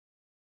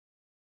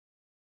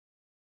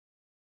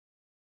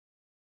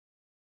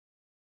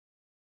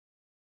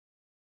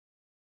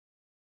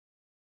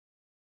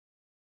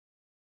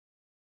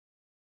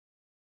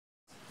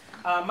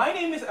My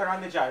name is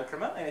Aranda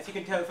Jayakrama, and as you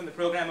can tell from the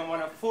program, I'm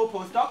one of 4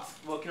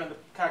 postdocs working on the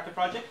character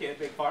project here at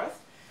Wake Forest.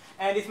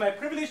 And it's my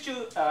privilege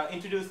to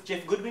introduce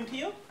Geoff Goodwin to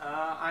you.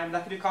 I'm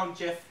lucky to count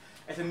Geoff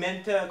as a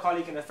mentor,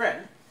 colleague, and a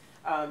friend.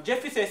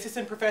 Geoff is an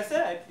assistant professor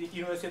at the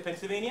University of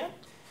Pennsylvania,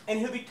 and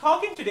he'll be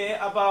talking today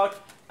about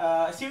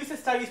a series of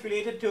studies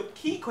related to a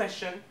key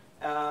question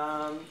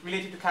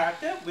related to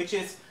character, which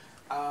is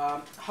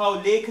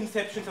how lay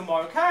conceptions of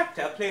moral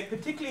character play a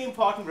particularly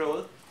important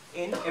role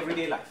in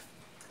everyday life.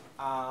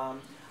 I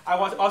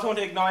also want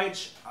to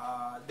acknowledge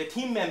the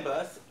team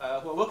members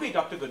who are working with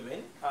Dr.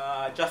 Goodwin,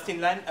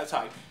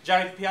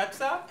 Jared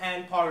Piazza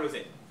and Paul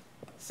Rosette.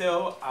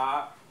 So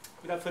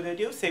without further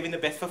ado, saving the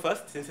best for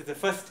first, since it's the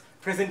first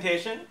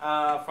presentation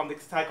from the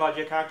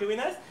Psychology of Character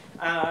winners,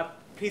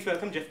 please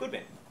welcome Geoff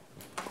Goodwin.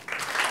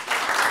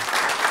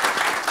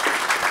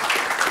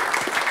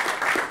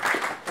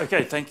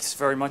 Okay, thanks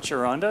very much,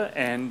 Aranda,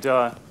 and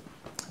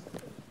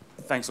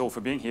thanks all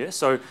for being here.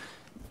 So,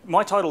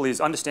 my title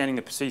is Understanding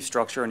the Perceived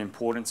Structure and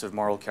Importance of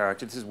Moral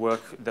Character. This is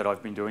work that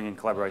I've been doing in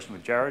collaboration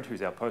with Jared,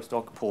 who's our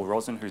postdoc, Paul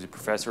Rosen, who's a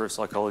professor of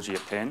psychology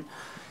at Penn.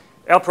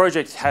 Our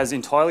project has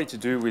entirely to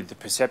do with the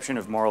perception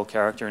of moral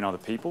character in other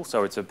people,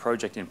 so it's a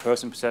project in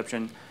person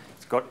perception.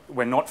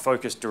 We're not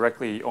focused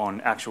directly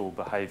on actual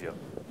behaviour.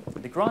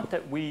 The grant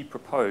that we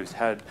proposed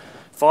had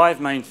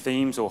 5 main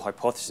themes or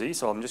hypotheses,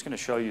 so I'm just going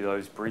to show you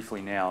those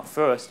briefly now.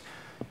 First,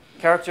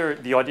 character,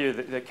 the idea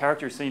that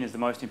character is seen as the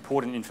most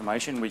important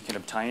information we can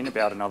obtain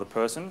about another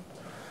person.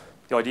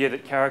 The idea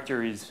that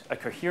character is a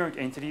coherent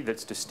entity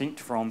that's distinct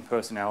from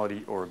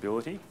personality or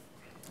ability.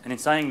 And in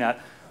saying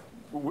that,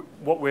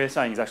 what we're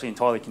saying is actually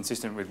entirely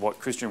consistent with what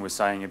Christian was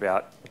saying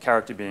about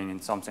character being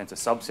in some sense a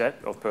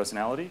subset of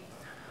personality.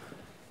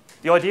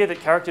 The idea that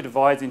character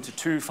divides into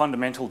 2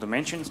 fundamental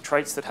dimensions,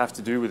 traits that have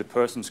to do with a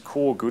person's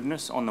core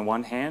goodness on the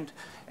one hand,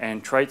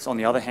 and traits on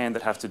the other hand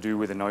that have to do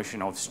with a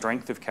notion of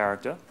strength of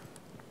character.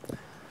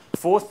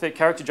 Fourth, that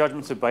character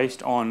judgments are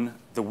based on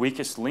the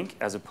weakest link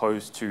as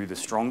opposed to the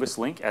strongest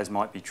link, as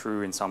might be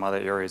true in some other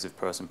areas of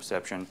person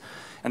perception.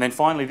 And then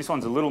finally, this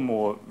one's a little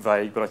more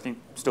vague, but I think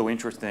still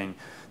interesting,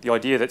 the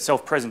idea that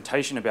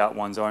self-presentation about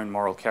one's own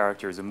moral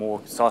character is a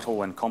more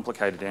subtle and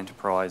complicated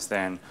enterprise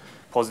than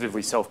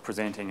positively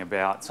self-presenting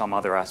about some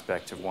other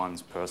aspect of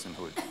one's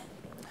personhood.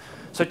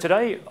 So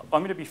today,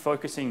 I'm going to be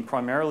focusing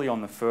primarily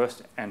on the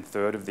first and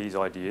third of these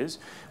ideas.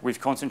 We've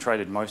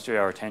concentrated most of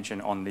our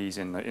attention on these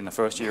in the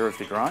first year of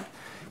the grant.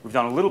 We've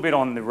done a little bit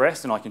on the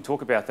rest, and I can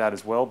talk about that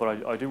as well,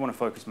 but I do want to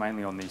focus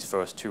mainly on these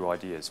first 2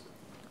 ideas.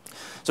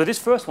 So this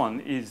first one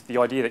is the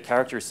idea that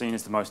character is seen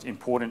as the most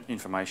important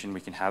information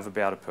we can have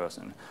about a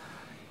person.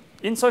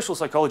 In social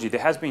psychology,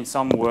 there has been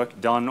some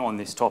work done on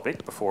this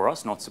topic before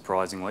us, not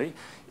surprisingly.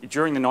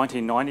 During the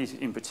 1990s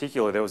in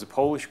particular, there was a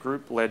Polish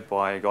group led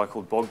by a guy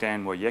called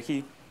Bogdan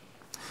Wojecki,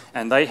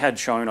 and they had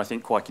shown, I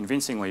think quite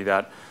convincingly,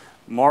 that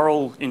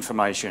moral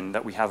information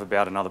that we have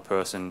about another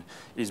person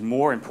is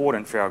more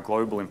important for our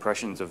global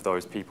impressions of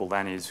those people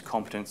than is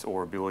competence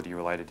or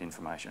ability-related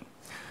information.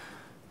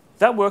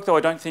 That work, though,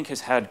 I don't think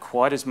has had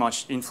quite as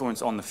much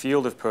influence on the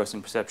field of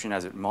person perception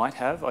as it might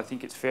have. I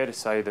think it's fair to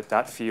say that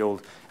that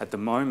field at the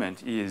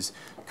moment is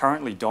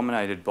currently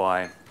dominated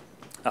by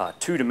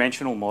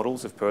 2-dimensional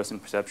models of person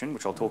perception,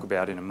 which I'll talk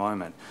about in a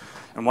moment.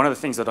 And one of the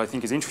things that I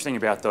think is interesting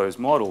about those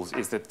models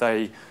is that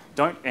they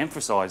don't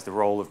emphasise the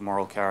role of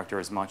moral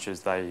character as much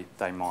as they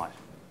might.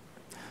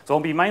 So I'll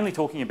be mainly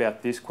talking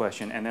about this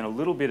question and then a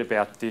little bit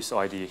about this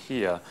idea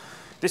here.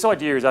 This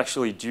idea is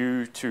actually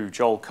due to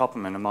Joel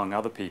Kupperman, among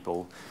other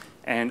people.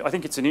 And I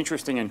think it's an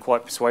interesting and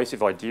quite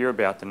persuasive idea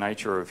about the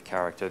nature of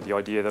character, the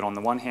idea that on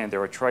the one hand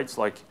there are traits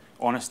like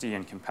honesty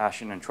and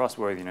compassion and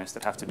trustworthiness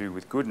that have to do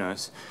with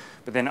goodness,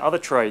 but then other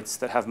traits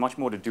that have much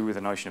more to do with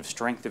the notion of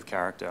strength of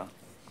character,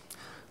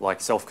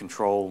 like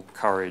self-control,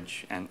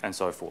 courage, and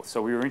so forth.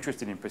 So we were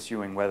interested in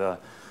pursuing whether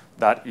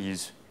that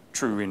is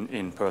true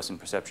in person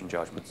perception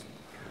judgments.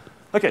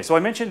 Okay, so I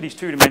mentioned these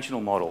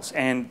 2-dimensional models,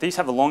 and these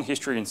have a long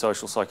history in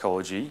social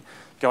psychology,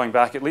 going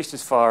back at least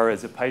as far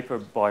as a paper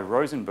by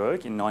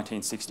Rosenberg in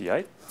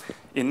 1968.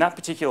 In that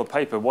particular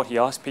paper, what he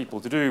asked people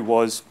to do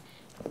was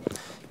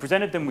he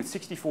presented them with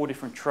 64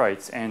 different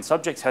traits, and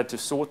subjects had to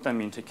sort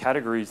them into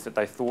categories that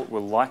they thought were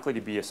likely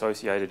to be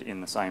associated in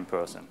the same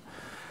person.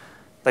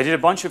 They did a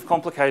bunch of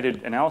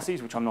complicated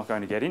analyses, which I'm not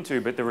going to get into,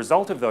 but the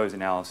result of those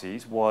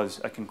analyses was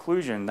a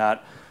conclusion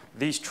that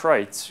these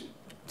traits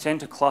tend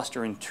to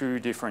cluster in 2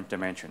 different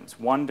dimensions.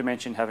 One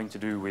dimension having to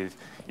do with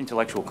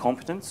intellectual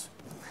competence,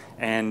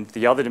 and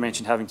the other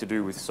dimension having to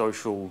do with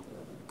social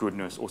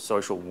goodness or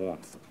social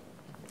warmth.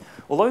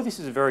 Although this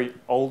is a very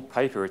old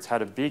paper, it's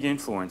had a big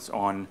influence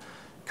on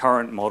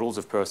current models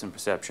of person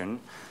perception.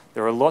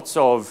 There are lots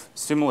of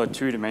similar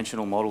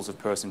 2-dimensional models of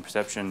person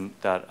perception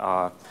that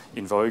are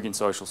in vogue in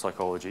social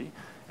psychology,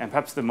 and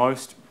perhaps the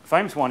most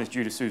famous one is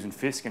due to Susan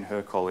Fiske and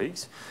her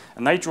colleagues,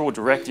 and they draw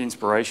direct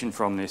inspiration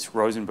from this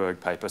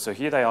Rosenberg paper. So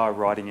here they are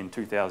writing in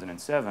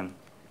 2007.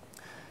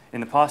 In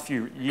the past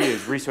few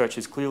years, research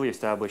has clearly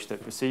established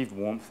that perceived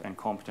warmth and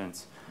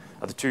competence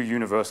are the 2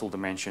 universal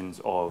dimensions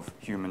of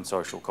human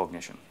social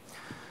cognition.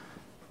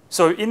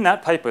 So in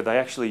that paper, they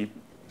actually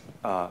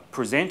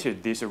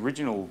presented this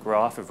original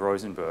graph of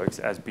Rosenberg's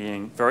as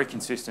being very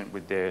consistent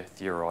with their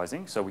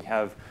theorizing. So we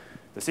have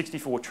the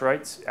 64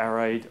 traits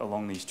arrayed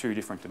along these two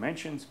different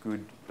dimensions,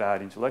 good,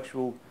 bad,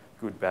 intellectual,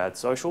 good, bad,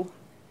 social.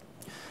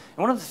 And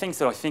one of the things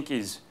that I think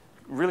is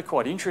really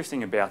quite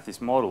interesting about this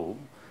model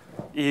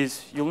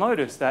is you'll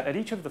notice that at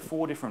each of the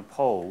 4 different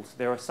poles,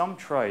 there are some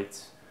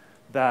traits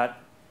that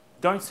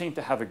don't seem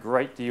to have a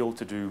great deal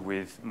to do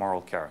with moral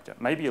character.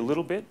 Maybe a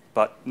little bit,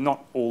 but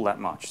not all that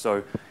much.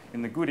 So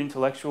in the good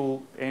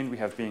intellectual end, we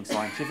have being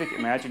scientific,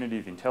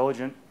 imaginative,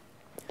 intelligent.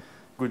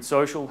 Good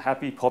social,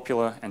 happy,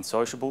 popular, and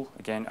sociable.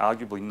 Again,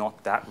 arguably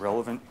not that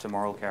relevant to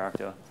moral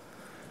character.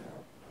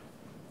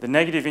 The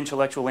negative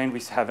intellectual end, we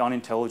have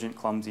unintelligent,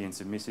 clumsy, and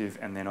submissive.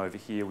 And then over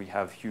here, we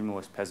have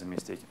humorless,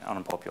 pessimistic, and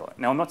unpopular.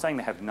 Now, I'm not saying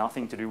they have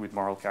nothing to do with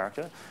moral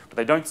character, but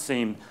they don't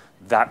seem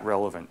that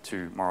relevant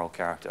to moral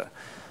character.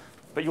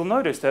 But you'll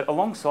notice that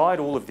alongside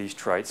all of these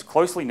traits,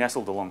 closely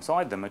nestled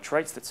alongside them, are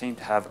traits that seem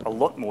to have a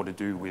lot more to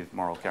do with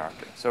moral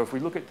character. So if we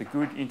look at the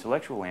good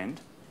intellectual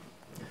end,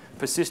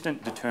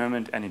 persistent,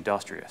 determined, and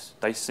industrious,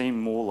 they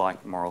seem more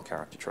like moral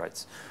character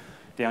traits.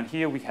 Down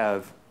here we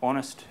have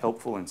honest,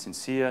 helpful, and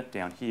sincere.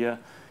 Down here,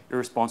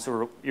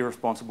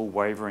 irresponsible,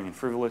 wavering, and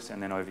frivolous.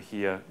 And then over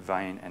here,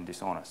 vain and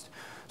dishonest.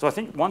 So I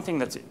think one thing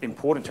that's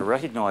important to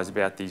recognize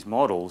about these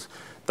models,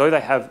 though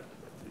they have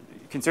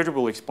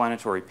considerable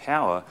explanatory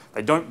power,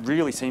 they don't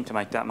really seem to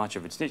make that much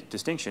of a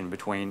distinction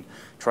between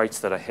traits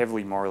that are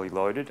heavily morally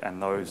loaded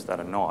and those that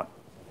are not.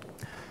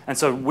 And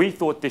so we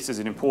thought this is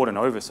an important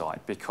oversight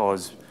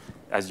because,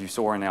 as you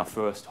saw in our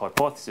first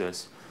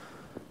hypothesis,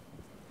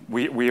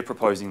 we are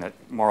proposing that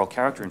moral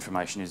character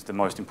information is the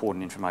most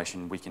important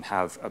information we can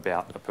have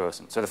about a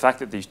person. So the fact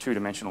that these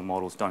two-dimensional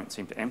models don't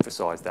seem to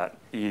emphasize that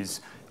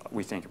is,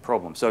 we think, a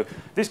problem. So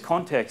this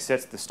context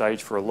sets the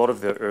stage for a lot of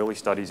the early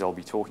studies I'll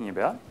be talking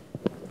about.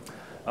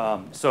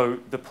 So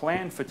the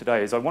plan for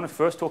today is I want to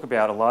first talk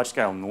about a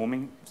large-scale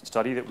norming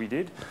study that we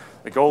did.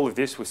 The goal of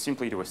this was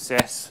simply to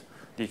assess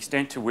the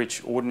extent to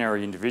which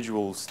ordinary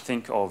individuals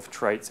think of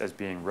traits as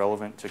being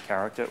relevant to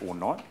character or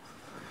not.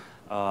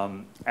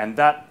 And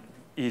that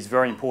is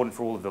very important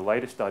for all of the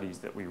later studies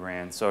that we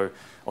ran. So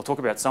I'll talk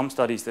about some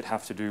studies that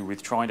have to do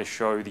with trying to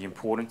show the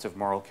importance of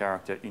moral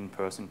character in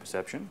person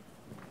perception.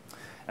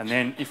 And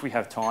then if we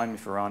have time,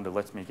 if Aranda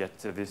lets me get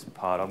to this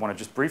part, I want to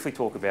just briefly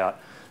talk about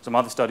some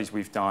other studies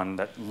we've done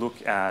that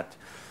look at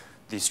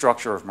the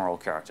structure of moral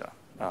character,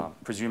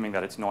 presuming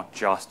that it's not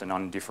just an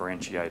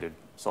undifferentiated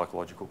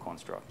psychological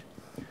construct.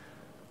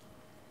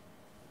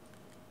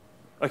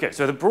 Okay,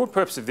 so the broad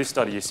purpose of this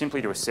study is simply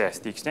to assess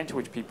the extent to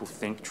which people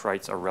think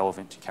traits are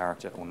relevant to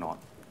character or not.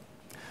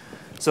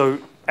 So,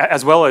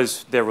 as well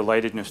as their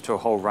relatedness to a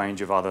whole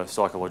range of other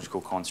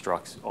psychological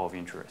constructs of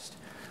interest.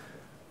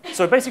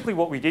 So basically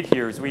what we did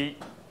here is we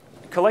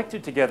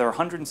collected together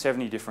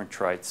 170 different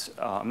traits.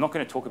 I'm not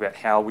going to talk about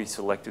how we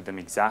selected them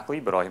exactly,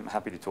 but I'm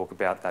happy to talk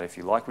about that if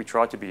you like. We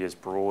tried to be as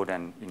broad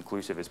and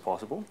inclusive as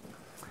possible.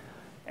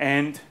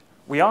 And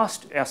we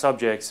asked our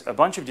subjects a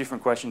bunch of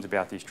different questions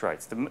about these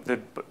traits.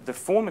 The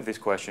form of this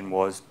question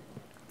was,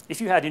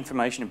 if you had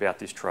information about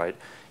this trait,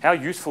 how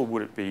useful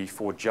would it be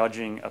for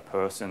judging a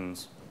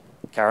person's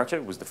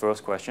character, was the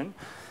first question.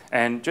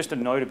 And just a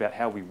note about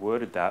how we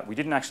worded that, we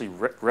didn't actually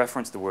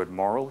reference the word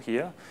moral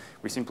here.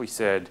 We simply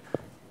said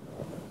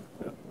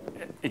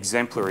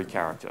exemplary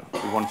character.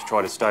 We wanted to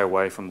try to stay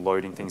away from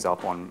loading things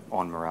up on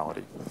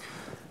morality.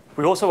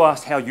 We also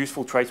asked how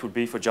useful traits would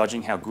be for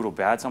judging how good or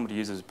bad somebody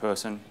is as a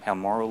person, how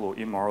moral or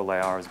immoral they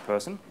are as a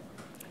person.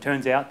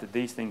 Turns out that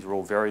these things are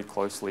all very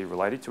closely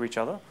related to each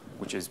other,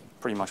 which is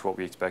pretty much what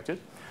we expected.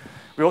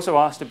 We also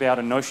asked about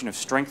a notion of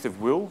strength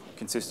of will,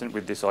 consistent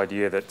with this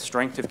idea that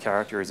strength of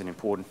character is an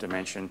important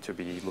dimension to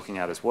be looking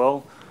at as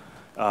well.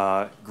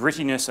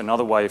 Grittiness,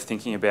 another way of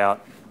thinking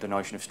about the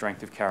notion of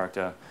strength of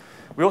character.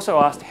 We also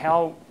asked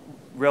how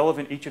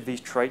relevant each of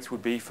these traits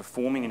would be for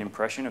forming an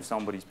impression of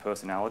somebody's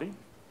personality,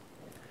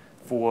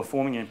 for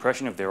forming an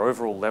impression of their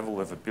overall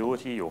level of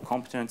ability or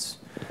competence,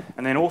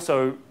 and then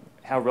also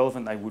how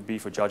relevant they would be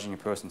for judging a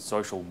person's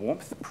social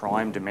warmth, the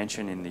prime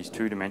dimension in these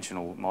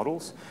two-dimensional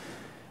models,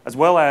 as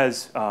well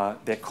as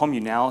their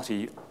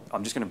communality.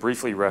 I'm just going to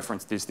briefly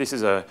reference this. This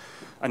is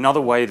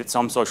another way that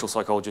some social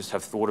psychologists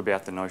have thought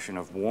about the notion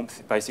of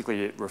warmth.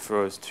 Basically, it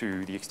refers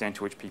to the extent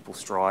to which people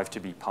strive to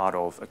be part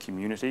of a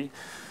community.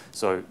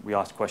 So we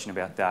asked a question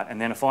about that.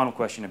 And then a final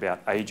question about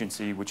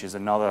agency, which is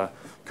another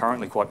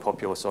currently quite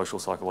popular social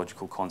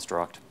psychological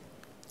construct.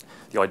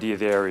 The idea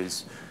there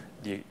is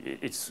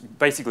it's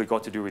basically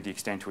got to do with the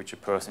extent to which a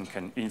person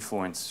can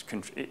influence,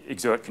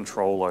 exert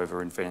control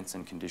over events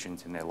and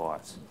conditions in their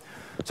lives.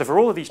 So for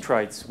all of these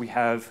traits, we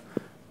have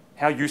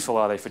how useful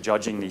are they for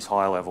judging these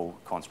higher level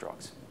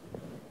constructs.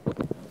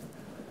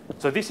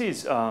 So this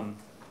is,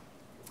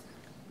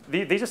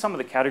 these are some of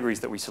the categories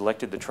that we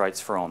selected the traits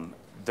from.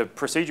 The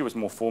procedure was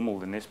more formal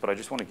than this, but I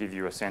just want to give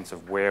you a sense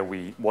of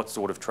what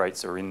sort of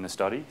traits are in the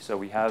study. So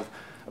we have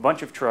a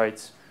bunch of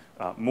traits,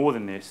 more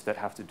than this, that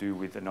have to do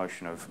with the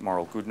notion of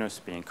moral goodness,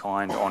 being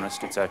kind,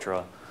 honest,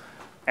 etc.,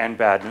 and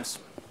badness.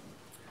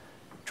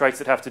 traits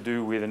that have to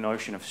do with a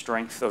notion of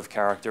strength of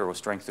character or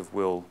strength of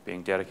will,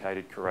 being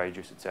dedicated,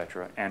 courageous,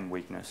 etc., and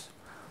weakness.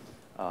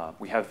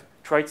 We have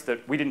traits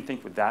that we didn't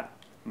think were that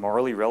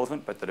morally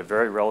relevant, but that are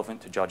very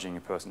relevant to judging a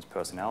person's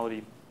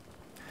personality,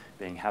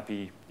 being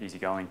happy,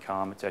 easygoing,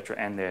 calm, etc.,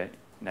 and their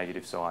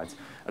negative sides,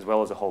 as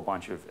well as a whole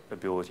bunch of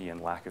ability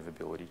and lack of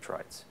ability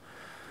traits.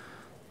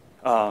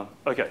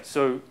 Okay,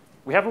 so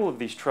we have all of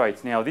these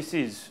traits. Now, this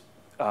is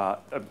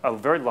a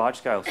very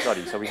large-scale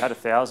study, so we had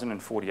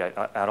 1,048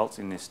 adults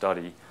in this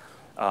study.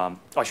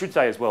 I should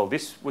say as well,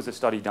 this was a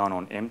study done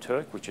on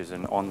mTurk, which is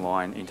an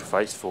online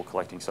interface for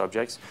collecting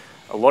subjects.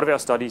 A lot of our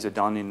studies are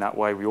done in that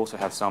way. We also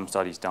have some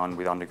studies done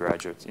with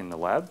undergraduates in the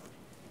lab.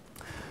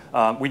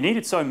 We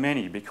needed so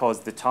many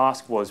because the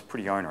task was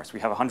pretty onerous. We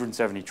have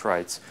 170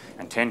 traits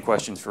and 10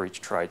 questions for each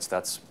trait.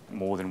 That's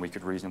more than we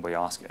could reasonably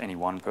ask any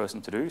one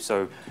person to do.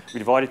 So we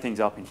divided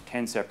things up into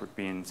 10 separate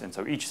bins, and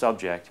so each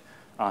subject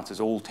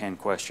answers all 10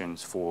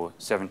 questions for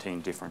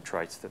 17 different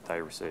traits that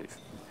they receive.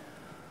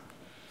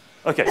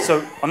 Okay,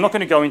 so I'm not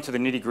going to go into the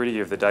nitty-gritty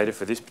of the data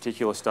for this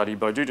particular study,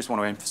 but I do just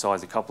want to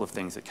emphasize a couple of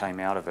things that came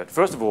out of it.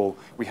 First of all,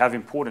 we have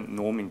important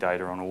norming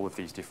data on all of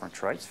these different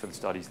traits for the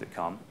studies that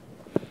come.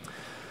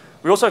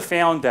 We also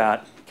found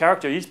that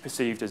character is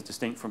perceived as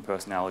distinct from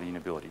personality and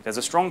ability. There's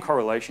a strong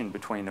correlation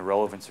between the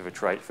relevance of a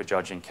trait for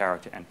judging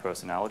character and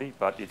personality,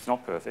 but it's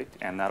not perfect,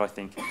 and that I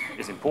think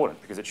is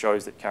important because it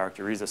shows that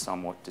character is a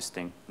somewhat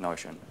distinct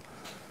notion.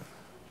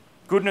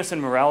 Goodness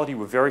and morality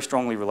were very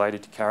strongly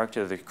related to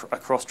character. The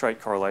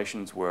cross-trait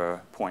correlations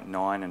were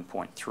 0.9 and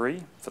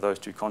 0.3 for those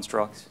two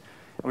constructs.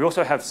 And we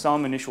also have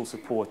some initial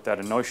support that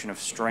a notion of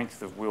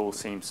strength of will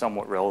seems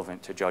somewhat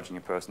relevant to judging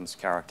a person's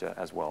character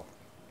as well.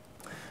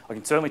 I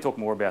can certainly talk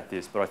more about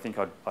this, but I think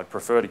I'd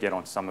prefer to get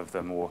on some of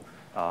the more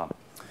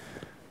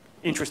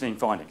interesting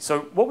findings.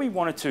 So what we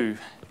wanted to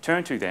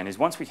turn to then is,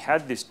 once we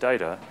had this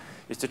data,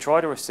 is to try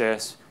to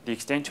assess the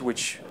extent to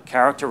which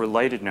character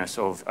relatedness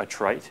of a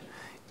trait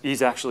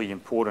is actually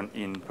important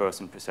in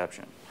person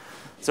perception.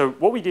 So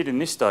what we did in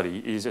this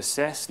study is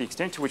assess the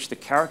extent to which the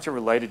character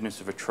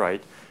relatedness of a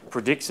trait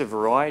predicts a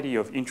variety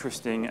of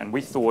interesting and, we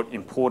thought,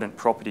 important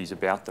properties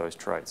about those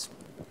traits.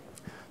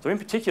 So in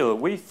particular,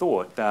 we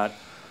thought that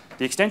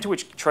the extent to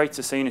which traits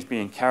are seen as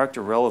being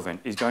character relevant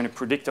is going to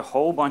predict a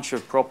whole bunch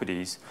of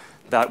properties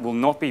that will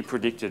not be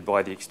predicted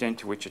by the extent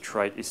to which a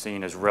trait is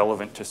seen as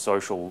relevant to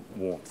social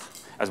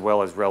warmth, as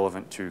well as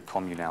relevant to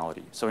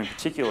communality. So in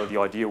particular, the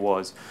idea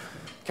was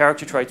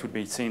character traits would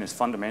be seen as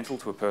fundamental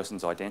to a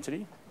person's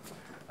identity,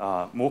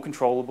 more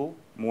controllable,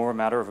 more a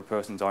matter of a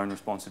person's own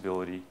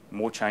responsibility,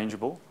 more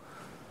changeable,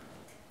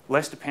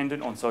 less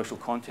dependent on social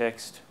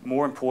context,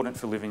 more important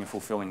for living a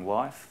fulfilling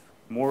life,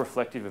 more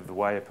reflective of the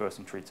way a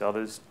person treats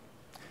others,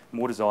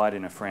 more desired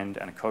in a friend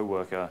and a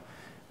co-worker,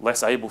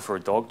 less able for a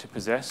dog to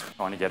possess,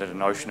 trying to get at a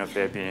notion of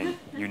their being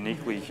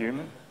uniquely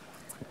human,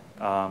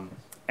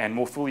 and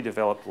more fully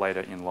developed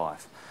later in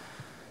life.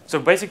 So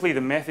basically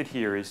the method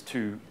here is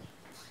to,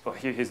 well,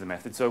 here's the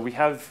method. So we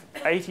have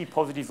 80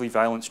 positively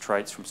valenced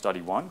traits from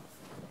study 1,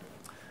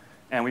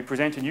 and we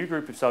present a new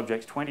group of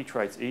subjects, 20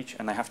 traits each,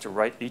 and they have to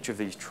rate each of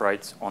these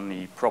traits on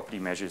the property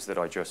measures that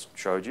I just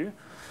showed you.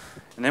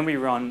 And then we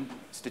run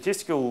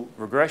statistical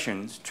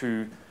regressions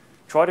to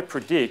try to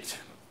predict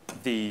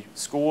the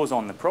scores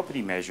on the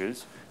property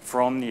measures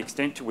from the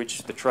extent to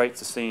which the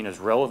traits are seen as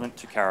relevant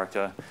to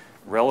character,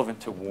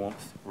 relevant to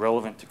warmth,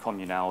 relevant to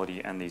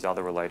communality, and these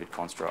other related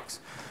constructs.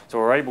 So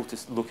we're able to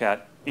look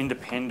at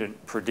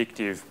independent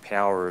predictive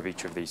power of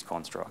each of these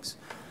constructs.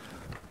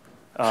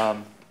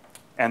 And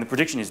the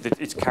prediction is that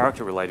it's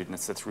character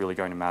relatedness that's really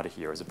going to matter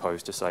here, as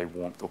opposed to, say,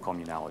 warmth or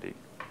communality.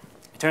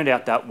 It turned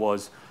out that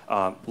was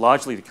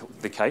largely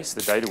the case.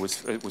 The data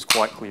was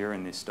quite clear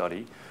in this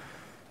study.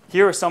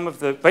 Here are some of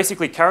the,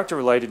 basically character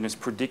relatedness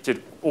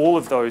predicted all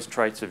of those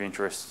traits of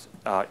interest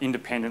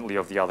independently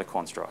of the other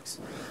constructs.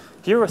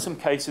 Here are some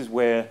cases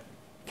where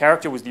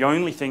character was the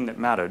only thing that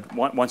mattered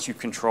once you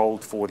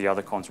controlled for the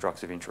other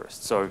constructs of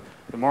interest. So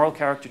the moral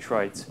character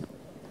traits,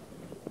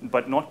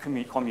 but not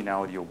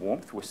communality or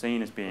warmth, were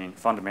seen as being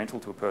fundamental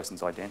to a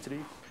person's identity,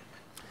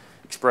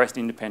 expressed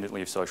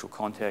independently of social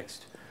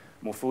context,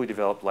 more fully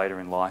developed later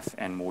in life,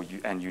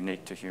 and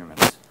unique to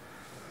humans.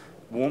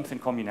 Warmth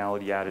and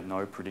communality added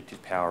no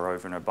predictive power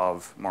over and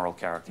above moral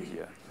character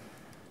here.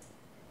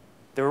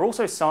 There are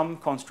also some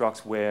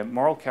constructs where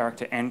moral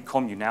character and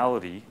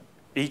communality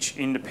each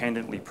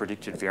independently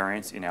predicted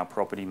variance in our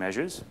property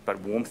measures, but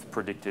warmth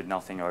predicted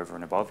nothing over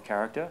and above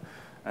character.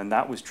 And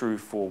that was true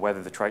for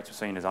whether the traits were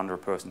seen as under a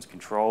person's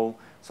control,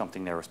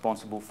 something they're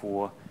responsible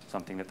for,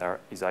 something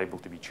that is able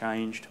to be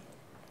changed,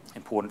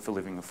 important for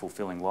living a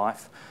fulfilling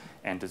life,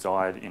 and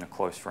desired in a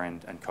close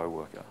friend and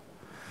co-worker.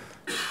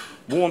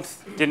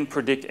 Warmth didn't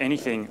predict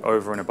anything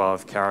over and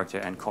above character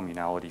and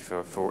communality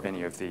for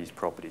any of these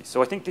properties.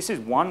 So I think this is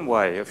one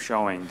way of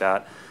showing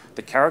that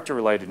the character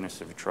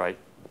relatedness of a trait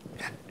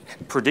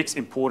predicts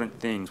important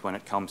things when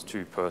it comes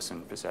to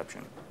person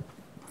perception.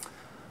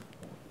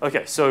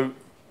 Okay, so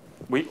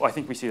I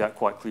think we see that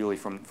quite clearly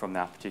from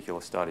that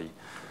particular study.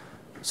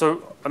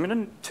 So I'm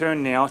going to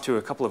turn now to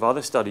a couple of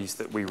other studies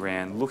that we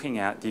ran looking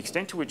at the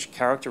extent to which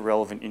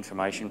character-relevant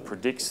information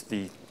predicts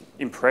the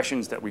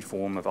impressions that we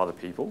form of other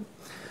people.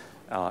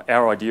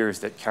 Our idea is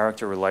that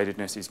character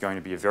relatedness is going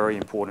to be a very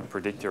important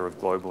predictor of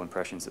global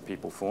impressions that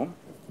people form.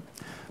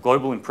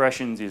 Global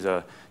impressions is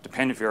a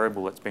dependent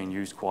variable that's been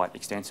used quite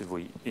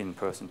extensively in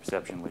person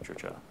perception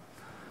literature.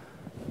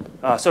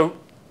 So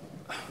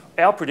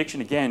our prediction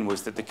again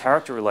was that the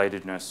character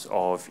relatedness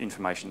of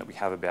information that we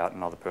have about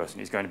another person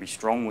is going to be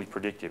strongly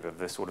predictive of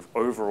the sort of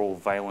overall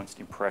valenced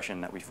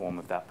impression that we form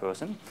of that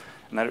person,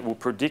 and that it will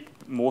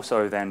predict more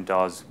so than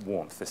does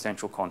warmth, the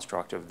central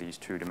construct of these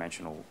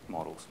two-dimensional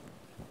models.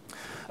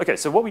 Okay,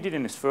 so what we did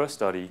in this first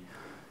study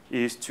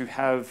is to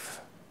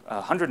have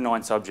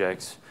 109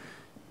 subjects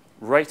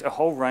rate a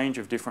whole range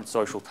of different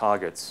social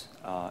targets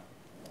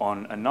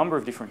on a number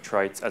of different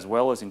traits, as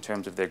well as in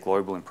terms of their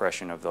global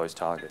impression of those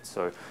targets.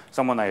 So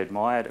someone they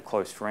admired, a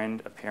close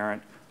friend, a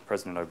parent,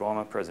 President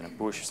Obama, President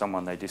Bush,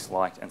 someone they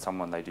disliked, and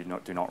someone they do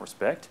not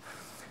respect.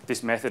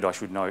 This method, I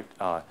should note,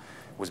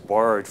 was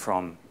borrowed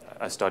from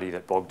a study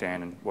that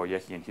Bogdan and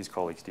Woyecki and his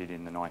colleagues did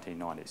in the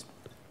 1990s.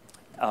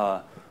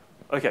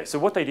 Okay, so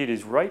what they did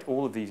is rate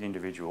all of these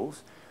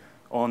individuals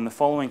on the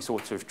following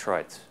sorts of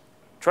traits.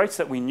 Traits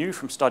that we knew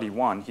from study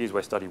one, here's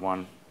where study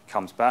one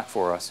comes back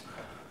for us.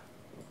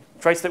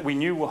 Traits that we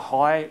knew were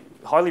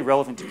highly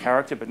relevant to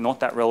character, but not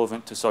that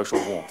relevant to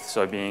social warmth.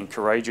 So being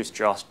courageous,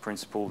 just,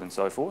 principled, and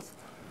so forth.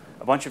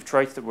 A bunch of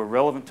traits that were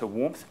relevant to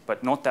warmth,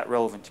 but not that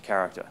relevant to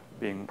character.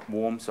 Being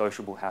warm,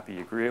 sociable, happy,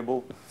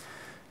 agreeable.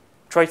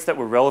 Traits that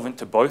were relevant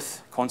to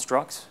both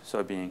constructs.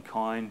 So being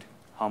kind,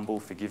 humble,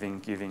 forgiving,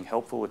 giving,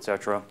 helpful,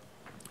 etc.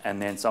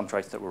 And then some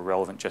traits that were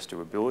relevant just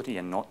to ability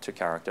and not to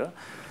character.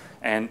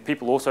 And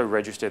people also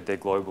registered their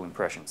global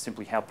impressions,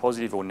 simply how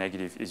positive or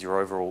negative is your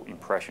overall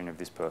impression of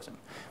this person.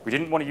 We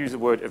didn't want to use the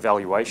word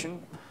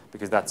evaluation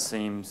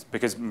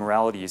because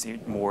morality is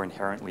more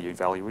inherently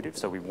evaluative,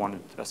 so we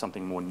wanted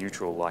something more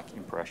neutral like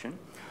impression.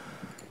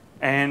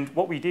 And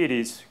what we did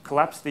is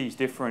collapse these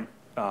different,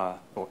 or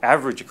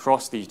average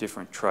across these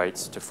different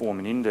traits to form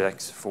an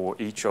index for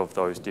each of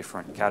those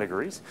different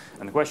categories.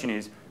 And the question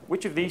is,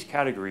 which of these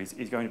categories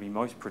is going to be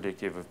most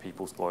predictive of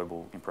people's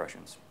global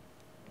impressions?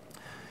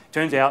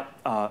 Turns out,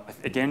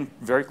 again,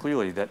 very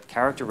clearly that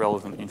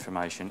character-relevant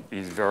information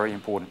is a very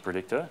important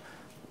predictor.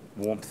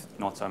 Warmth,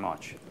 not so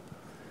much.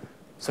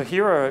 So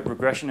here are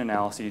regression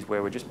analyses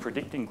where we're just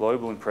predicting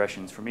global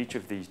impressions from each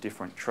of these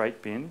different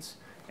trait bins.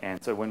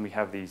 And so when we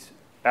have these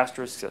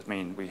asterisks, that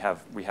means we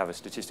have a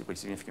statistically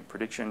significant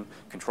prediction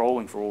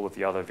controlling for all of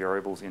the other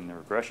variables in the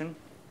regression.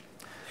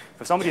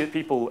 For somebody that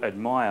people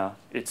admire,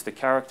 it's the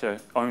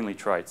character-only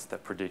traits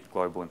that predict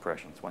global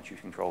impressions once you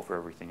control for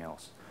everything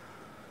else.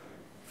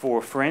 For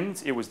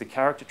friends, it was the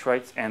character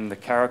traits and the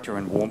character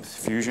and warmth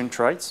fusion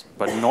traits,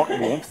 but not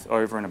warmth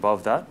over and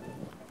above that.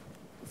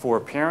 For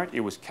a parent, it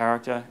was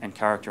character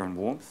and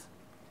warmth.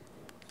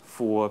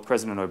 For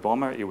President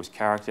Obama, it was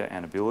character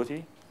and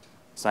ability.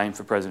 Same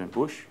for President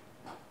Bush.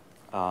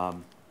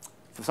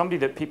 For somebody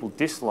that people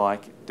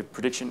dislike,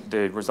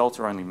 the results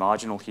are only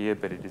marginal here,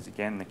 but it is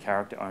again the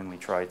character-only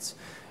traits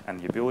and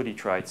the ability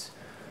traits.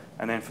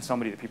 And then for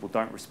somebody that people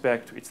don't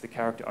respect, it's the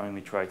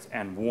character-only traits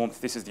and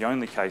warmth. This is the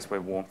only case where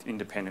warmth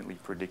independently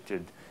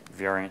predicted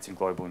variance in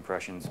global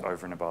impressions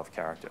over and above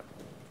character.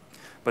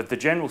 But the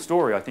general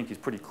story, I think, is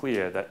pretty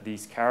clear that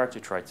these character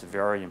traits are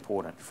very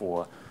important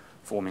for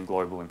forming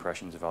global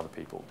impressions of other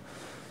people.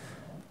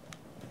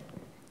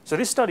 So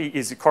this study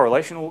is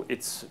correlational.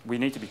 We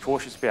need to be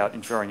cautious about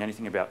inferring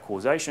anything about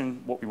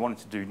causation. What we wanted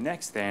to do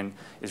next then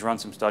is run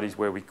some studies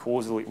where we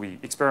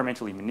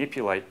experimentally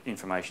manipulate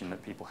information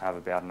that people have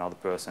about another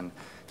person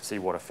to see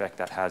what effect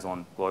that has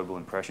on global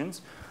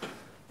impressions.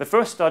 The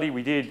first study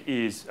we did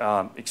is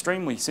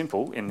extremely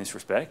simple in this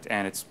respect,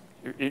 and it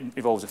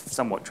involves a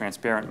somewhat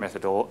transparent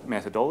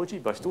methodology,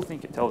 but I still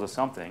think it tells us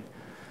something.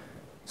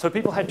 So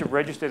people had to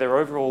register their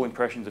overall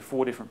impressions of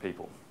 4 different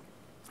people.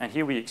 And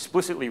here we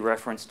explicitly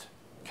referenced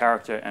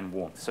character and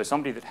warmth. So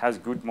somebody that has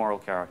good moral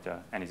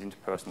character and is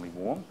interpersonally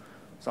warm,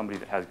 somebody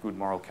that has good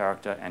moral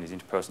character and is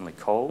interpersonally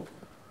cold,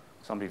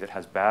 somebody that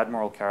has bad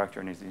moral character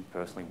and is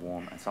interpersonally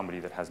warm, and somebody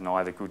that has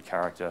neither good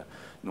character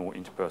nor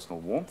interpersonal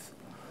warmth.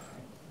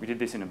 We did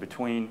this in a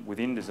between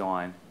within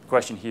design. The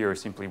question here is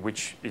simply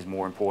which is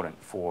more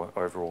important for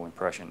overall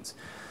impressions.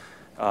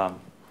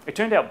 It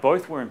turned out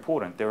both were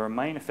important. There are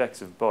main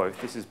effects of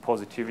both. This is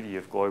positivity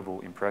of global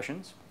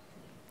impressions.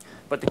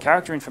 But the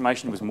character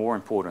information was more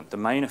important. The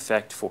main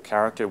effect for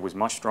character was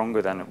much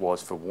stronger than it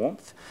was for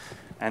warmth.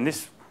 And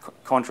this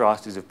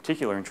contrast is of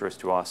particular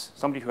interest to us.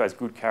 Somebody who has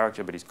good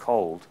character but is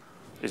cold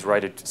is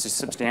rated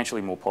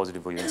substantially more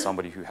positively than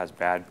somebody who has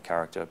bad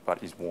character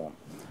but is warm.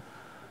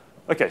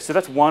 Okay, so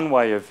that's one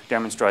way of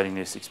demonstrating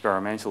this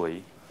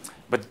experimentally.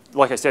 But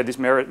like I said, this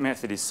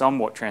method is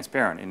somewhat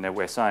transparent in that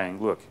we're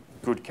saying, look,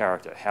 good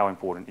character, how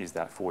important is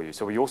that for you?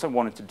 So we also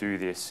wanted to do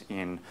this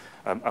in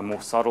a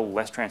more subtle,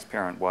 less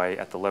transparent way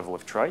at the level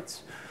of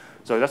traits.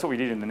 So that's what we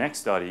did in the next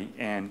study.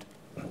 And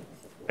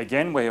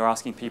again, we're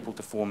asking people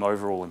to form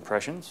overall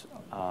impressions.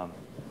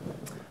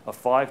 of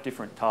 5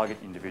 different target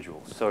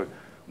individuals. So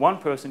one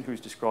person who's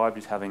described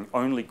as having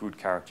only good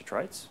character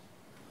traits,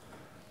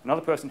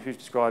 another person who's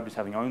described as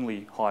having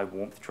only high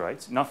warmth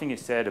traits. Nothing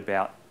is said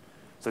about,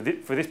 so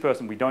for this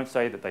person, we don't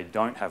say that they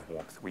don't have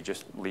warmth, we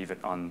just leave it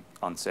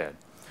unsaid.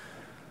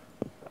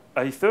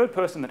 A third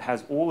person that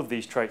has all of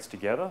these traits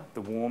together,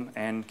 the warm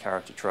and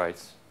character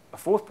traits. A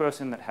fourth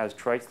person that has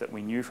traits that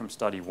we knew from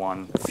study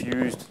 1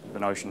 fused the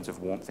notions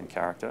of warmth and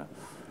character,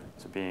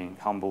 so being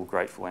humble,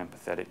 grateful,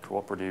 empathetic,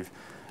 cooperative,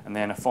 and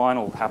then a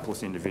final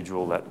hapless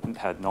individual that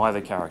had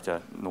neither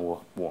character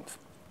nor warmth.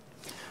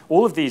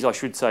 All of these, I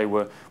should say,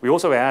 we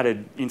also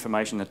added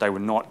information that they were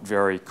not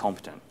very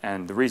competent,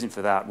 and the reason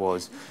for that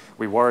was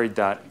we worried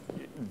that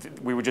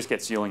we would just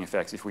get ceiling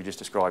effects if we just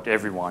described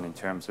everyone in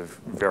terms of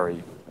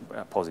very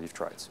positive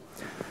traits.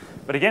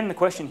 But again, the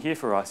question here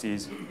for us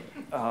is,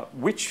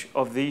 which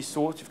of these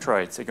sorts of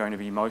traits are going to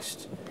be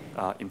most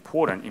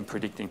important in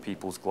predicting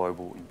people's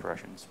global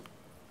impressions?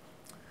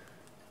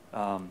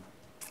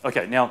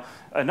 Okay, now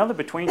another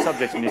between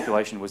subject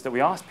manipulation was that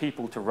we asked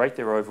people to rate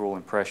their overall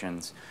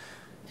impressions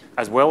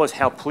as well as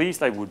how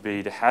pleased they would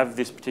be to have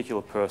this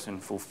particular person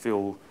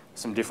fulfill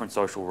some different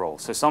social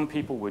roles. So some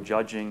people were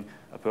judging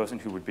a person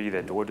who would be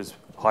their daughter's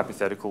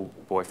hypothetical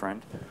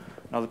boyfriend.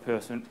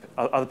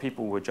 Other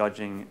people were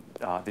judging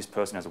this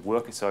person as a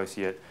work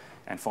associate,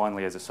 and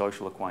finally as a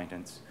social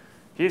acquaintance.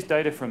 Here's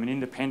data from an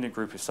independent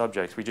group of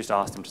subjects. We just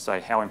asked them to say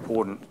how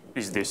important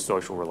is this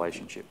social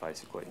relationship,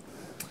 basically.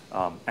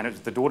 And it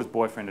was the daughter's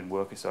boyfriend and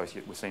work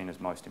associate were seen as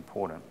most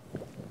important.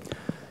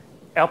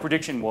 Our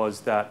prediction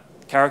was that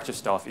character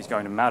stuff is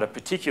going to matter,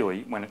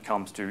 particularly when it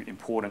comes to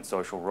important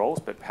social roles,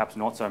 but perhaps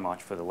not so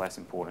much for the less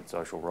important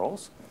social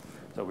roles.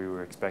 So we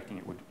were expecting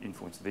it would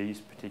influence these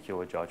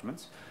particular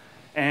judgments.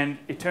 And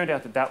it turned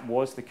out that that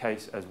was the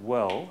case as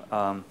well.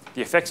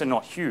 The effects are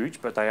not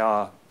huge, but they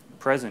are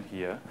present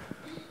here.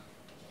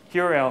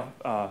 Here are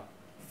our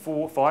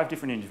 5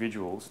 different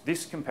individuals.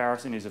 This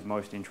comparison is of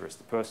most interest.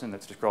 The person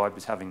that's described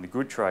as having the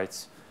good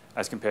traits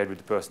as compared with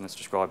the person that's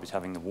described as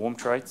having the warm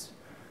traits.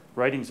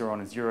 Ratings are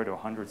on a 0 to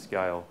 100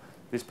 scale.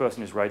 This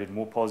person is rated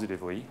more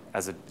positively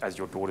as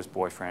your daughter's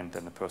boyfriend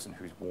than the person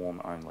who's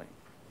warm only.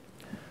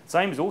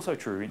 Same is also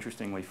true,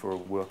 interestingly, for a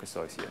work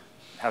associate.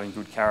 Having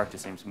good character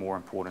seems more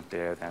important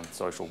there than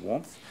social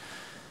warmth.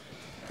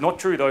 Not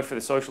true, though, for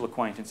the social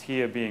acquaintance.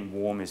 Here, being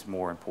warm is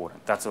more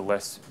important. That's a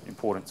less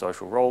important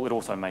social role. It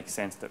also makes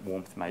sense that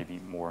warmth may be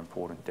more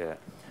important there.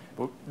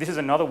 But this is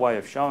another way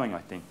of showing, I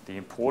think, the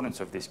importance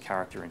of this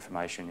character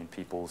information in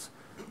people's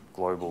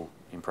global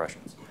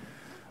impressions.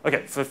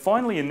 Okay, so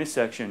finally in this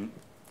section,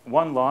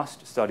 one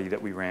last study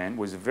that we ran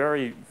was a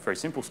very, very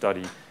simple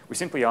study. We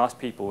simply asked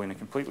people in a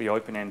completely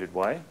open-ended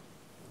way.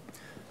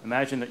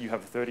 Imagine that you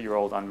have a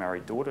 30-year-old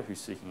unmarried daughter who's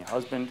seeking a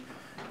husband.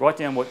 Write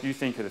down what you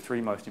think are the 3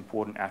 most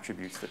important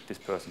attributes that this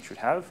person should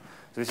have.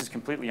 So this is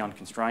completely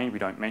unconstrained. We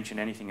don't mention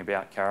anything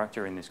about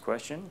character in this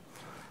question.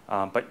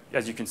 But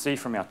as you can see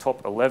from our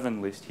top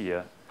 11 list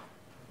here,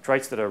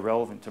 traits that are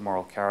relevant to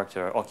moral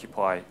character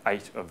occupy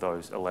 8 of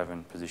those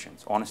 11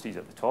 positions. Honesty is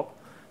at the top.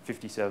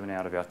 57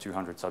 out of our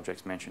 200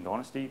 subjects mentioned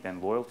honesty.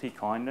 Then loyalty,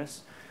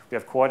 kindness. We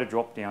have quite a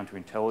drop down to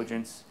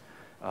intelligence.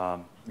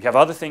 We have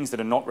other things that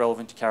are not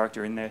relevant to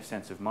character in there.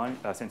 Sense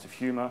of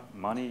humour.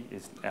 Money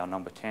is our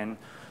number 10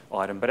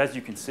 item. But as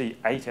you can see,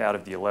 8 out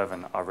of the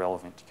 11 are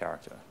relevant to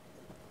character.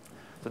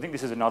 So I think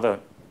this is another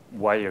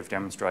way of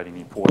demonstrating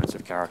the importance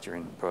of character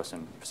in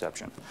person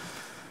perception.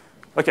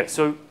 Okay,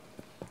 so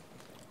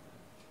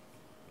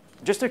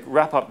just to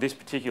wrap up this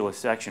particular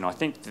section, I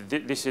think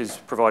this has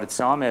provided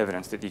some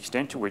evidence that the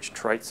extent to which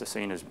traits are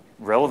seen as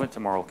relevant to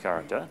moral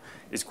character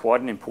is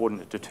quite an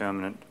important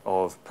determinant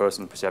of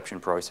person perception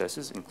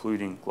processes,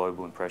 including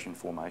global impression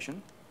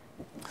formation,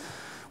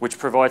 which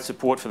provides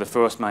support for the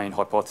first main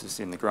hypothesis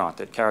in the grant,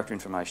 that character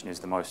information is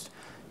the most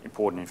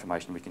important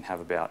information we can have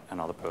about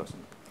another person.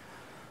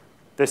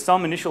 There's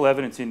some initial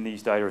evidence in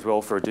these data as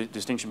well for a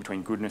distinction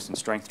between goodness and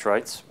strength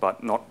traits,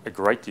 but not a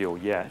great deal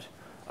yet.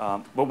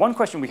 But one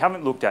question we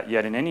haven't looked at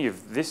yet in any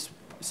of this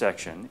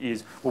section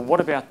is, well, what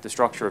about the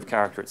structure of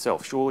character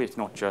itself? Surely it's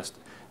not just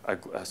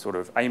a sort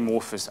of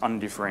amorphous,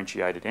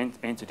 undifferentiated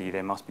entity.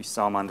 There must be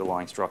some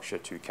underlying structure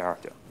to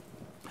character.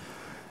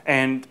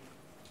 And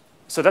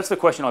so that's the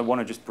question I want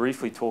to just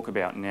briefly talk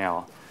about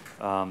now.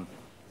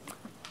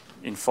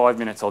 In 5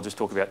 minutes, I'll just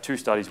talk about 2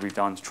 studies we've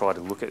done to try to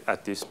look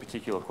at this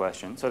particular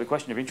question. So the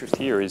question of interest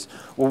here is,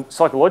 well,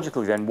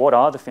 psychologically then, what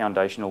are the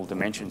foundational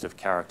dimensions of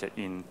character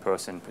in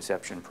person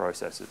perception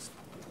processes?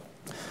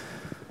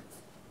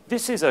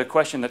 This is a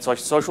question that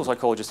social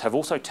psychologists have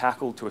also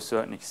tackled to a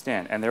certain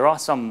extent, and there are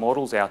some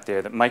models out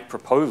there that make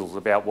proposals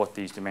about what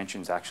these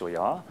dimensions actually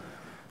are.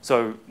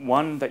 So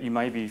one that you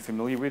may be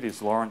familiar with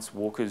is Lawrence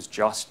Walker's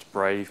just,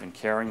 brave, and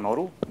caring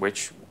model,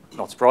 which,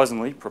 not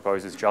surprisingly,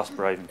 proposes just,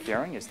 brave, and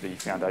caring as the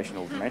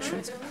foundational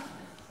dimensions.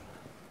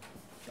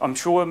 I'm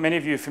sure many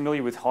of you are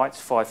familiar with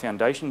Haidt's 5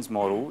 foundations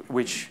model,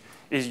 which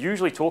is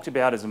usually talked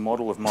about as a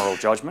model of moral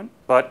judgment,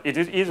 but it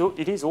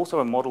is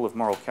also a model of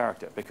moral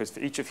character, because for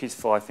each of his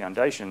 5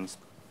 foundations,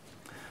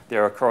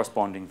 there are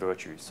corresponding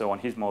virtues. So on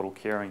his model,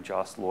 caring,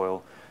 just,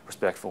 loyal,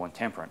 respectful, and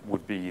temperate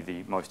would be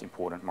the most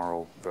important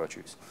moral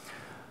virtues.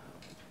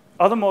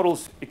 Other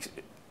models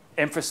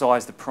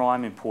emphasize the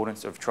prime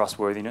importance of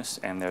trustworthiness,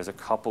 and there's a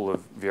couple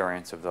of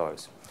variants of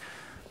those.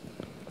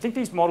 I think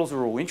these models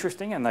are all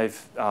interesting, and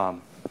they've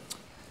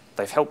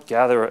helped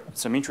gather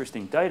some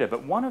interesting data,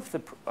 but one of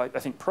the, I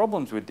think,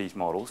 problems with these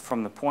models,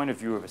 from the point of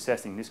view of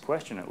assessing this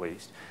question at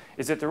least,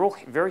 is that they're all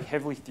very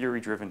heavily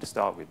theory-driven to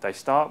start with. They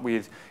start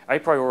with a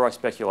priori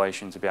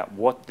speculations about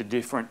what the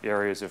different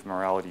areas of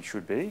morality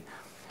should be,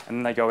 and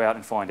then they go out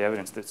and find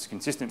evidence that's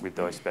consistent with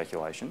those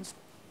speculations.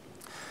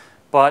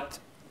 But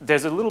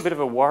there's a little bit of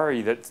a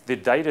worry that the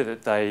data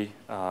that they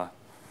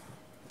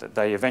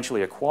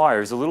eventually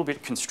acquire is a little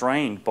bit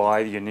constrained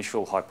by the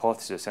initial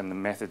hypothesis and the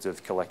methods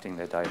of collecting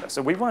their data.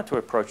 So we wanted to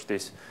approach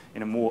this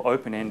in a more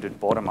open-ended,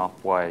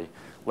 bottom-up way.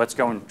 Let's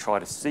go and try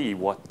to see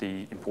what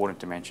the important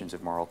dimensions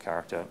of moral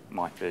character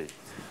might be.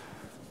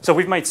 So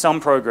we've made some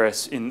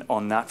progress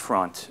on that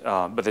front,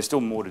 but there's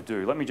still more to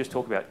do. Let me just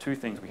talk about two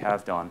things we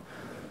have done.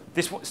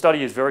 This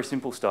study is a very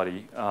simple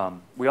study.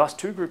 We asked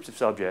two groups of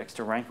subjects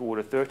to rank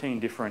order 13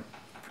 different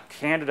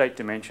candidate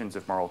dimensions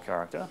of moral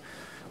character.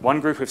 One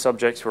group of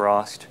subjects were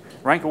asked,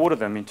 rank order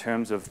them in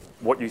terms of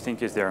what you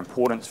think is their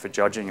importance for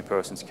judging a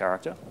person's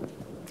character.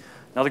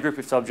 Another group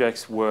of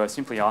subjects were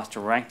simply asked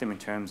to rank them in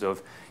terms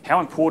of how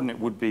important it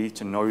would be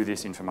to know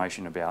this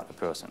information about a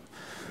person.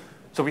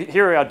 So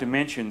here are our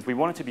dimensions. We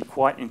wanted to be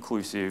quite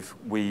inclusive.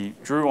 We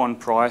drew on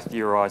prior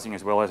theorising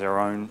as well as our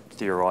own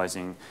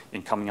theorising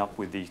in coming up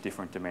with these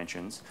different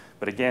dimensions.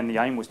 But again, the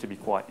aim was to be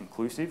quite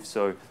inclusive.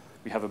 So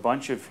we have a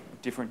bunch of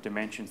different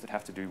dimensions that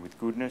have to do with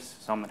goodness,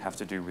 some that have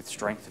to do with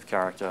strength of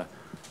character,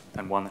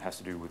 and one that has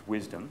to do with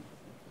wisdom.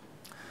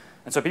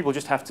 And so people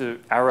just have to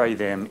array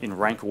them in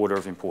rank order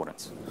of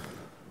importance.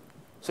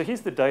 So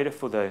here's the data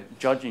for the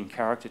judging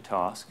character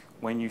task.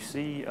 When you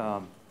see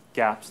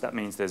gaps, that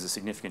means there's a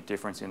significant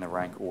difference in the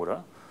rank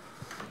order.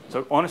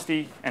 So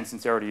honesty and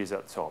sincerity is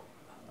at the top.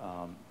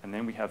 And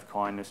then we have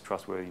kindness,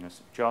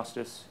 trustworthiness,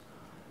 justice.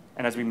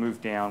 And as we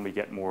move down, we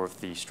get more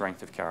of the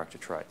strength of character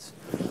traits.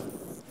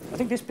 I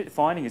think this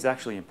finding is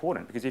actually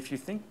important because if you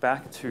think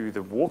back to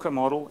the Walker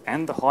model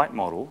and the Haidt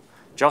model,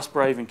 just,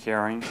 brave and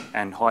caring,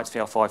 and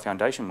Haidt's 5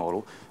 foundation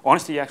model,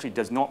 honesty actually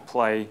does not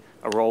play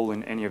a role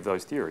in any of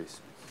those theories.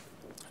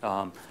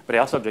 But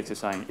our subjects are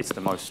saying it's the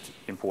most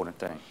important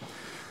thing.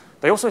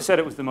 They also said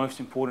it was the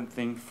most important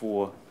thing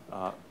for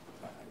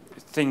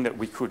thing that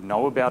we could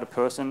know about a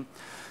person.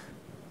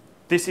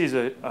 This is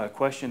a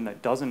question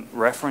that doesn't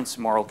reference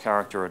moral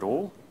character at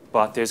all,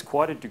 but there's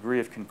quite a degree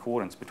of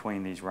concordance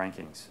between these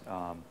rankings.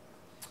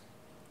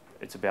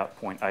 It's about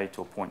 0.8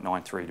 or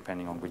 0.93,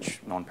 depending on which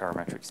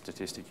non-parametric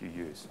statistic you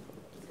use.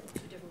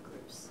 Two different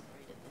groups.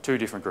 Two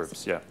different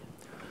groups, yeah.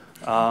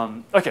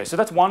 Okay, so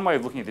that's one way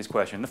of looking at this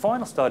question. The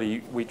final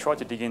study, we tried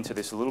to dig into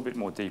this a little bit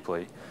more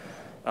deeply.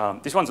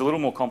 This one's a little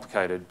more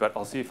complicated, but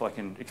I'll see if I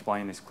can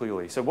explain this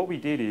clearly. So what we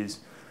did is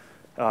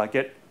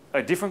get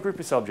a different group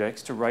of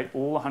subjects to rate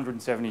all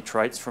 170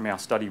 traits from our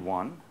study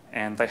 1,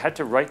 and they had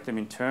to rate them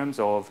in terms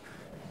of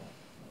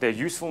their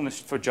usefulness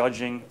for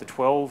judging the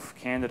 12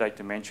 candidate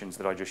dimensions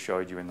that I just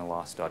showed you in the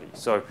last study.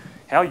 So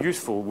how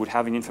useful would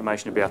having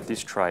information about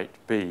this trait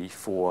be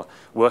for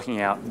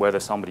working out whether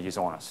somebody is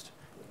honest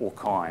or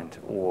kind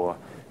or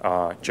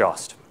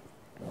just?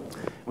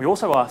 We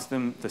also asked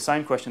them the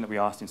same question that we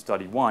asked in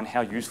study 1,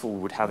 how useful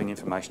would having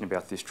information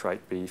about this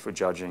trait be for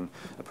judging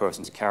a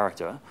person's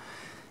character?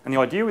 And the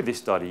idea with this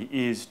study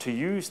is to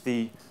use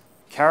the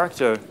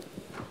character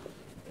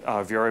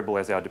variable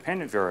as our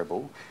dependent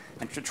variable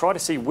and to try to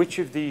see which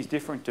of these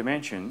different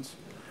dimensions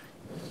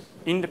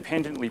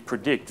independently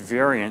predict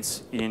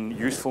variance in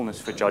usefulness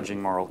for judging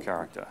moral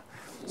character.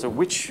 So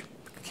which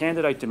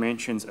candidate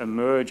dimensions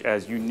emerge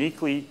as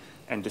uniquely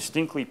and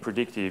distinctly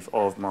predictive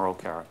of moral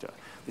character?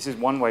 This is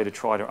one way to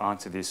try to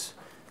answer this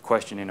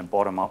question in a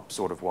bottom-up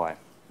sort of way.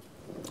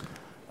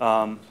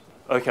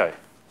 Okay,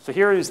 so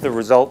here is the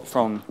result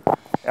from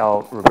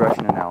our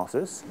regression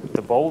analysis.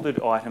 The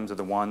bolded items are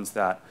the ones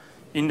that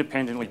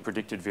independently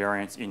predicted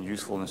variance in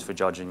usefulness for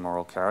judging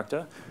moral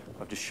character.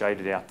 I've just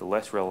shaded out the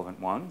less relevant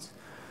ones.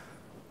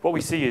 What we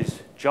see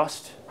is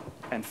just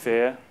and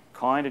fair,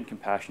 kind and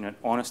compassionate,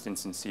 honest and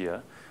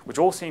sincere, which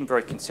all seem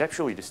very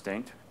conceptually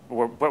distinct,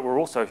 but were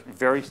also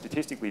very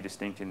statistically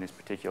distinct in this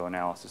particular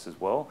analysis as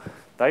well.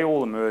 They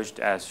all emerged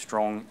as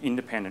strong,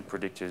 independent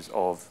predictors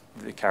of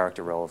the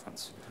character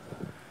relevance.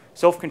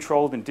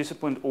 Self-controlled and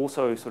disciplined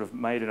also sort of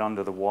made it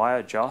under the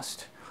wire,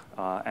 just,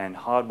 and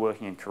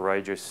hardworking and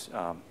courageous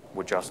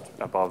were just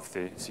above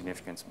the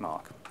significance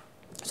mark.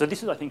 So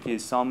this, I think,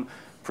 is some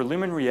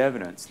preliminary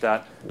evidence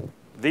that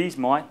these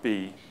might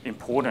be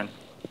important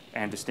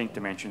and distinct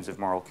dimensions of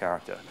moral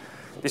character.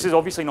 This is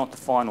obviously not the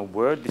final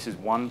word. This is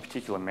one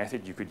particular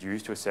method you could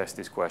use to assess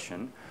this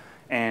question.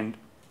 And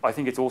I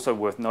think it's also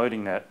worth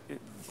noting that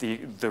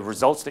the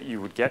results that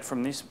you would get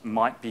from this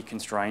might be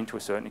constrained to a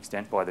certain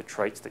extent by the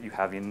traits that you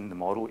have in the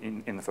model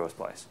in the first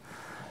place.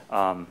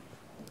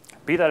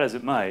 Be that as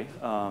it may,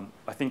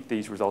 I think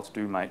these results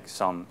do make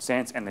some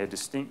sense, and they're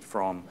distinct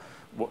from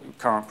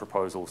current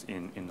proposals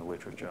in the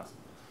literature.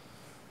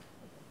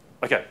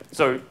 Okay,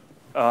 so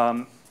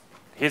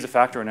here's a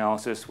factor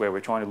analysis where we're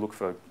trying to look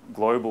for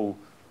global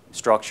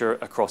structure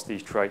across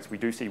these traits. We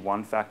do see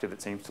one factor that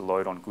seems to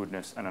load on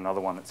goodness and another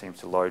one that seems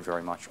to load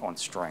very much on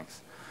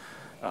strength.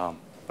 But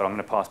I'm going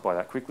to pass by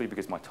that quickly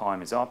because my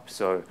time is up.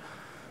 So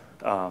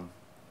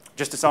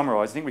just to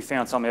summarize, I think we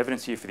found some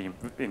evidence here for the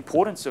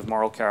importance of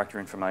moral character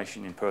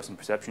information in person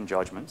perception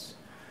judgments.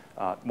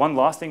 One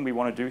last thing we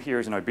want to do here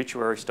is an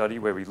obituary study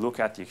where we look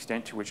at the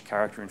extent to which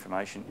character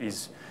information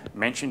is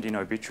mentioned in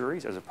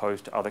obituaries as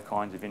opposed to other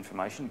kinds of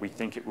information. We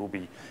think it will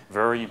be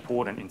very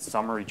important in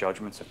summary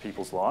judgments of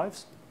people's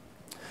lives.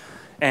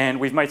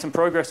 And we've made some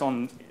progress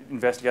on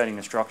investigating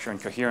the structure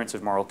and coherence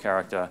of moral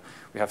character.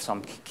 We have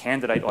some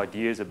candidate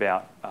ideas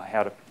about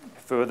how to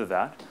further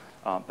that,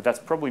 but that's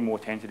probably more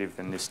tentative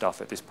than this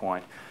stuff at this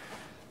point.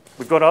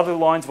 We've got other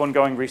lines of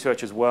ongoing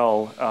research as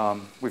well.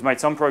 We've made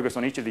some progress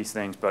on each of these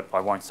things, but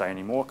I won't say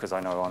any more because I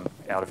know I'm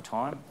out of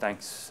time.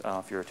 Thanks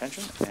for your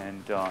attention,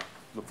 and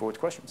look forward to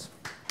questions.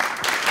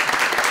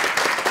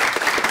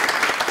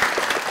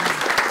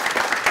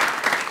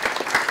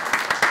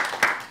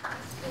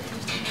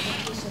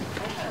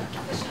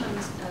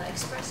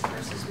 Expressed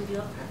versus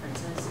revealed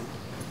preferences.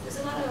 There's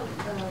a lot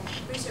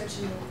of research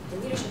in the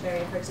leadership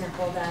area, for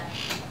example, that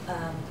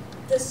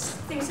this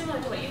thing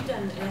similar to what you've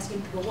done,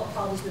 asking people what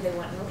qualities would they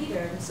want in a leader,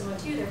 and similar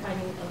to you, they're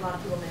finding a lot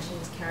of people mentioning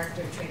these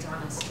character traits,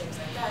 honest, things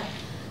like that.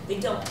 They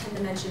don't tend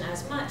to mention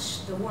as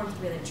much the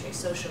warmth-related traits,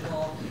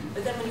 sociable.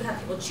 But then when you have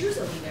people choose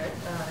a leader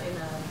in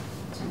a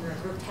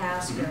group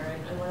task or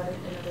in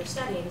other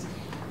settings,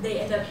 they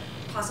end up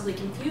possibly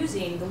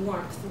confusing the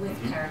warmth with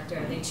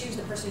character. They choose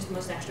the person who's the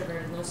most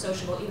extroverted and most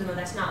sociable, even though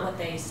that's not what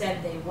they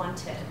said they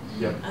wanted.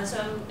 Yeah.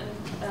 So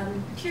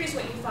I'm curious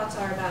what your thoughts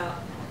are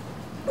about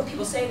what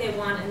people say they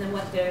want, and then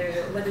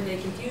whether they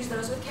confuse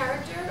those with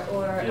character,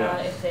 or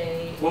if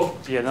they. Well,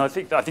 yeah, no, I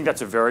think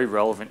that's a very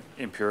relevant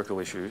empirical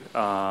issue.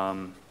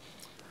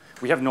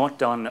 We have not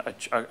done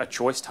a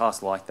choice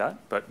task like that,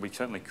 but we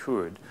certainly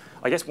could.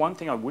 I guess one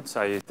thing I would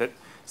say is that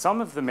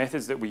some of the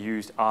methods that we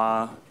used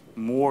are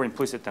more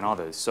implicit than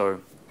others.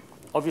 So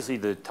obviously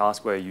the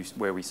task where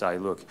we say,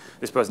 look,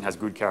 this person has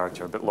good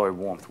character but low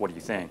warmth, what do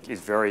you think,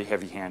 is very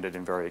heavy-handed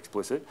and very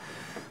explicit.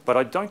 But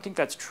I don't think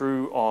that's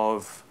true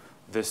of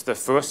the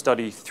first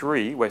study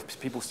 3, where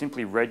people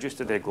simply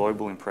register their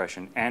global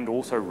impression and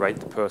also rate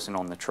the person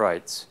on the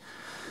traits.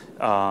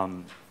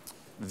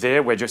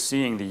 There we're just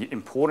seeing the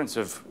importance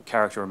of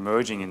character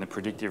emerging in the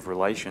predictive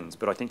relations,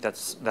 but I think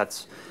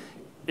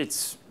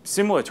it's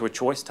similar to a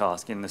choice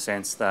task in the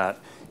sense that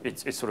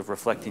it's sort of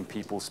reflecting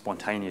people's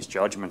spontaneous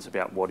judgments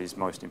about what is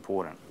most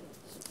important.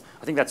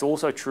 I think that's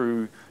also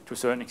true to a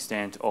certain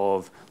extent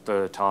of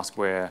the task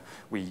where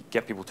we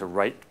get people to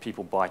rate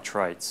people by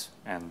traits,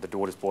 and the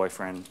daughter's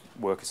boyfriend,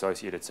 work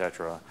associate,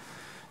 etc.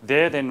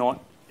 They're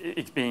not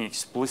being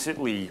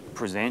explicitly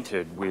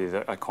presented with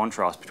a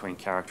contrast between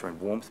character and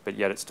warmth, but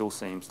yet it still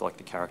seems like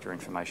the character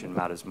information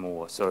matters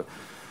more. So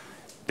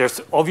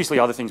there's obviously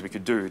other things we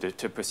could do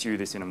to pursue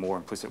this in a more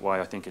implicit way.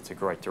 I think it's a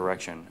great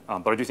direction.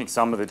 But I do think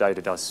some of the data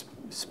does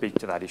speak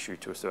to that issue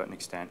to a certain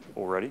extent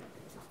already.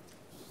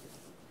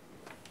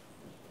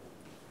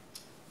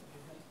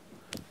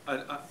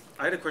 I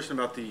had a question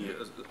about the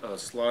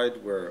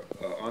slide where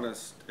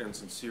honest and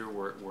sincere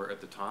were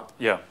at the top.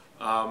 Yeah.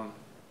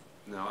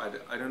 Now,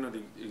 I don't know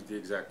the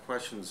exact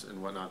questions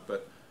and whatnot,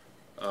 but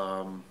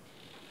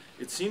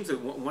it seems that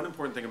one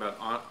important thing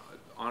about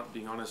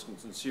being honest and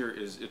sincere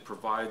is it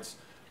provides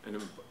an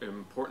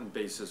important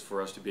basis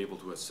for us to be able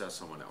to assess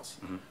someone else.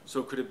 Mm-hmm.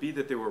 So could it be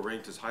that they were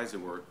ranked as high as they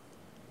were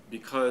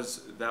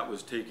because that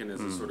was taken as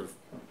a sort of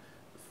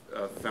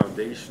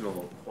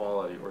foundational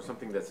quality or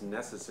something that's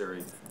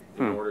necessary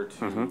in order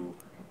to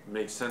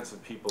make sense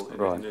of people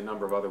in a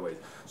number of other ways.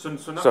 And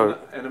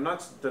I'm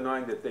not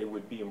denying that they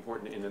would be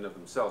important in and of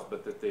themselves,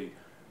 but that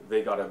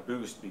they got a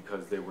boost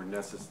because they were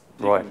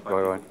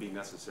be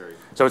necessary.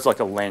 So it's like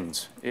a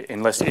lens.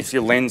 If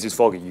your lens is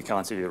foggy, you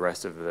can't see the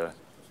rest of the.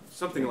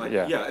 Something like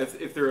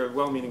if they're a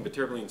well-meaning but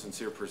terribly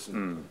insincere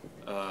person.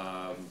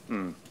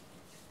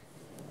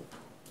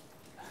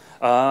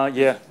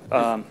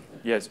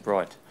 Yes,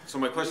 right. So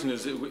my question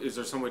is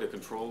there some way to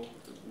control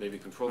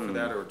for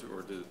that, or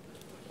to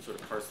sort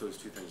of parse those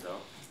two things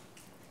out?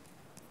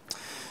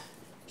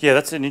 Yeah,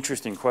 that's an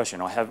interesting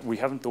question. We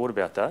haven't thought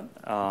about that,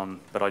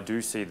 but I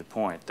do see the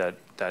point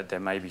that there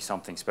may be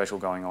something special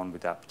going on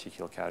with that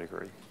particular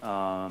category.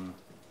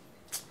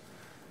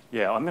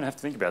 Yeah, I'm going to have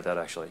to think about that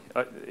actually.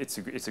 It's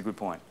a good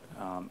point.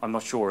 I'm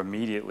not sure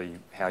immediately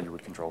how you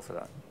would control for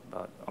that,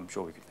 but I'm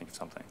sure we could think of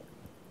something.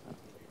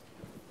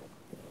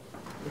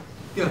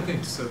 Yeah,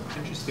 thanks. So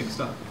interesting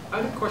stuff.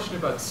 I had a question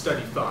about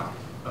study 5.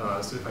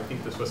 So I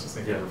think this was the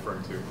thing you're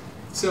referring to.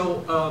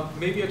 So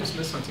maybe I just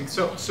missed something.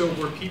 So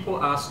were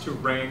people asked to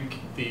rank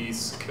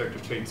these character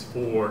traits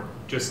for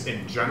just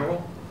in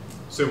general?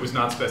 So it was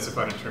not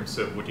specified in terms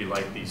of would you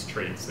like these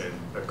traits in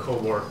a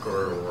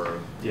coworker or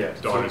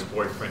daughter's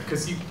boyfriend?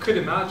 Because you could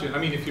imagine. I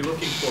mean, if you're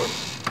looking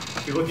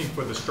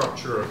for the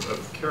structure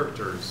of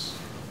character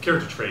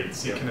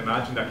traits, you can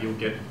imagine that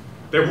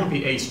there won't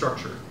be a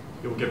structure.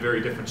 You'll get very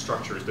different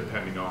structures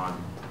depending on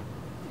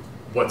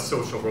what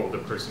social role the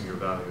person you're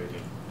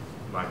evaluating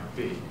might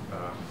be.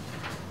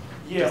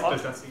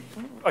 Does that seem?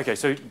 Okay,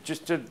 so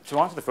just to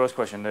answer the first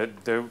question,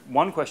 the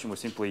one question was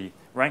simply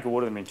rank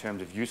order them in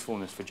terms of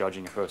usefulness for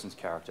judging a person's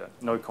character.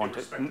 No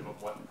context. Irrespective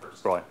of what the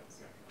person Right. is.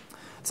 Yeah.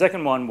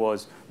 Second one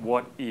was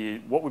what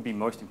would be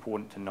most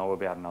important to know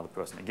about another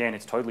person. Again,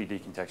 it's totally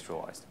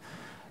decontextualized.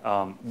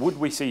 Would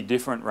we see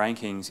different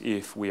rankings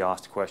if we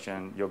asked a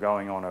question, you're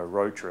going on a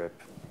road trip?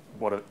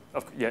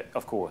 Yeah,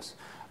 of course.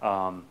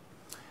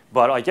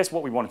 But I guess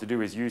what we wanted to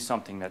do is use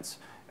something that's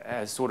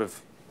as sort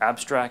of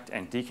abstract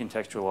and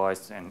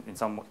decontextualized and in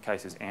some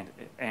cases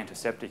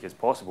antiseptic as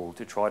possible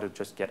to try to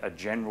just get a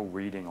general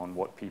reading on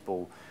what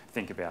people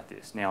think about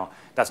this. Now,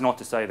 that's not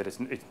to say that it's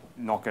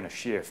not going to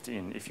shift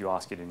if you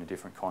ask it in a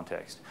different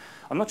context.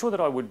 I'm not sure that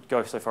I would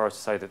go so far as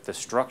to say that the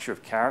structure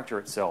of character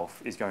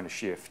itself is going to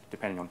shift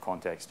depending on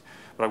context,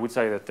 but I would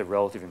say that the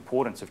relative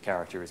importance of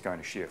character is going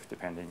to shift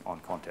depending on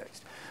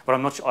context. But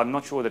I'm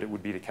not sure that it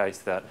would be the case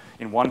that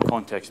in one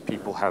context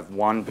people have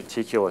one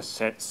particular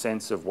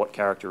sense of what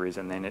character is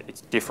and then it's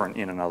different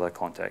in another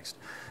context.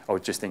 I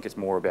would just think it's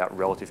more about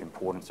relative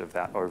importance of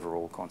that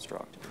overall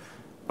construct.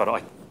 But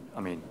I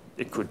mean,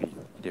 it could be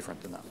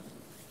different than that.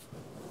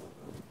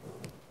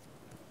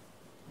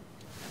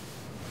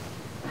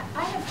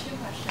 I have two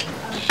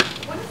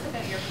questions. One is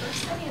about your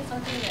first study and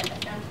something that I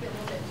found to be a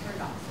little bit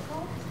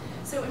paradoxical.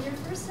 So in your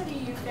first study,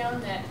 you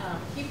found that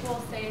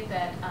people say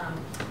that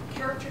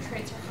character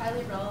traits are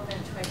highly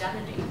relevant to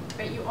identity,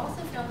 but you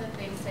also found that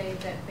they say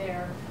that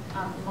they're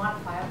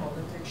modifiable,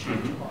 that they're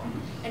changeable.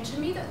 And to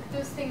me,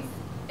 those things,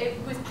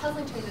 it was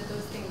puzzling to me that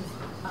those things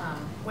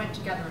went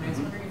together, and I was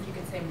wondering if you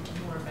could say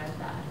more about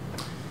that.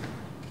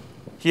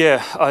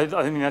 Yeah, I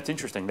mean, that's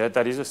interesting.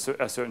 That is a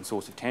certain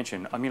source of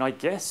tension. I mean, I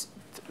guess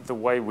the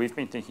way we've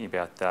been thinking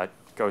about that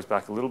goes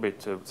back a little bit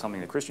to something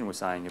that Christian was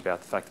saying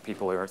about the fact that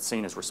people are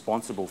seen as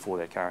responsible for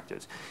their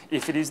characters.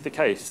 If it is the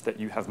case that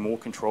you have more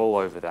control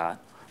over that,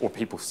 or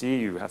people see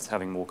you as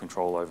having more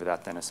control over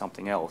that than as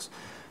something else,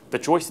 the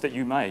choice that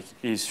you make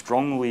is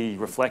strongly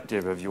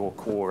reflective of your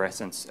core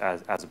essence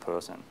as a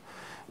person.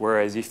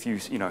 Whereas if you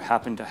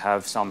happen to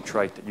have some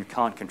trait that you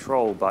can't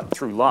control, but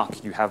through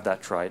luck you have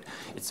that trait,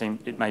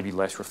 it may be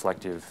less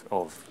reflective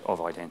of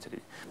identity.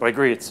 But I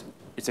agree, it's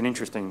an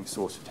interesting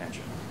source of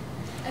tension.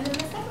 And then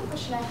the second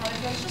question I had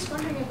is I was just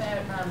wondering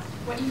about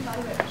what you thought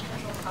about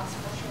potential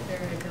cross-cultural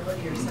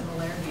variability or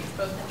similarities,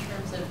 both in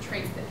terms of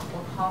traits that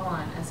people call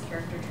on as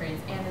character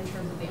traits and in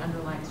terms of the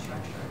underlying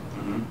structure.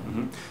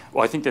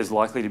 Well, I think there's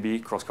likely to be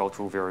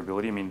cross-cultural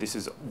variability. I mean, this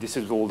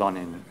is all done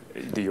in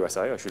the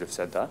USA. I should have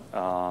said that.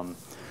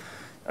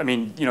 I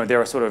mean, there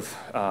are sort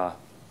of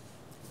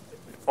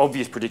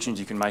obvious predictions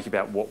you can make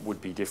about what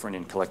would be different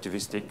in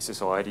collectivistic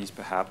societies,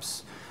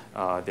 perhaps.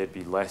 There'd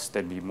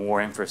be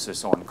more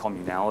emphasis on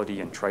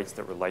communality and traits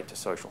that relate to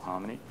social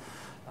harmony.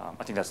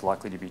 I think that's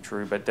likely to be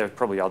true, but there are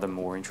probably other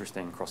more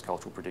interesting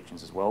cross-cultural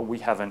predictions as well. We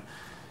haven't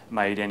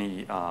made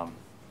any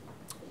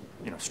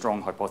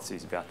strong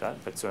hypotheses about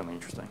that, but certainly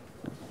interesting.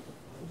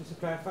 Just to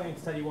clarify, in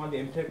study one, the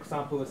MTech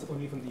sample was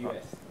only from the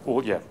US?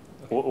 Okay.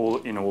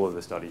 In all of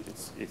the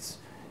studies, it's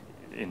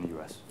in the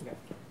US. Okay.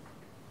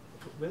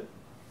 Will?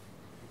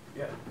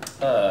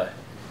 Yeah.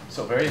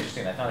 So very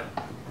interesting. I found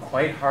it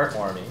quite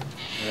heartwarming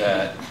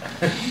that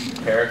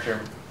character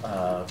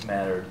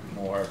mattered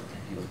more in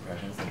people's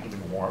impressions than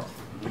giving warmth.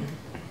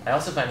 I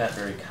also find that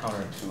very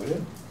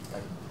counterintuitive.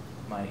 Like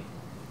my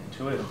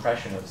intuitive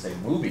impression of, say,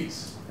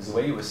 movies is the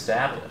way you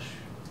establish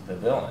the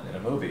villain in a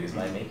movie is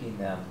by making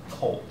them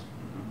cold,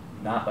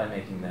 not by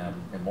making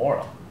them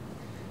immoral.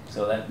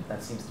 So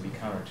that seems to be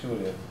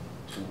counterintuitive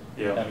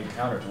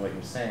counter to what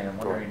you're saying. I'm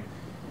wondering,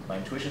 my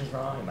intuition's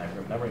wrong? Am I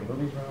remembering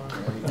movies wrong?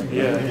 Or what do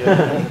you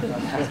think?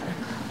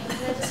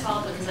 Can I just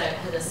follow up because I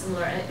had a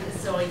similar,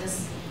 so I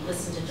just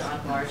listened to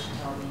John Marsh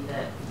tell me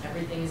that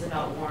everything is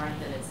about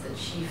warmth and it's the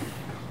chief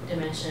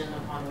dimension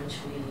upon which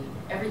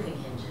everything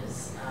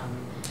hinges.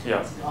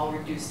 It's all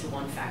reduced to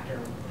one factor.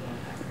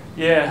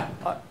 Yeah,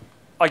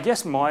 I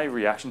guess my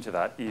reaction to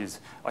that is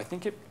I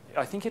think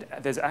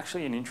there's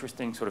actually an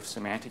interesting sort of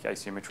semantic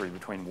asymmetry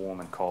between warm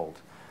and cold.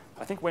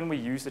 I think when we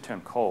use the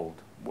term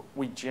cold,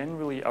 we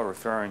generally are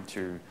referring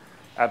to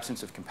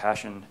absence of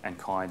compassion and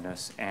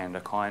kindness and a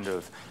kind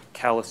of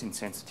callous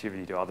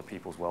insensitivity to other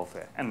people's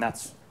welfare, and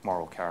that's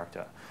moral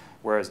character.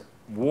 Whereas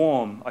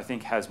warm, I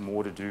think, has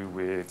more to do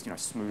with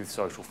smooth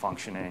social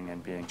functioning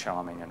and being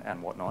charming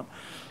and whatnot.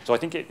 So I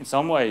think in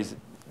some ways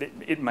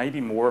it may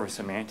be more of a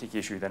semantic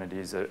issue than it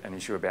is an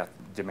issue about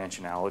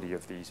dimensionality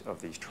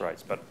of these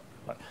traits, but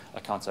I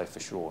can't say for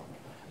sure.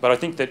 But I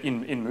think that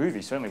in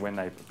movies, certainly when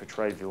they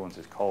portray villains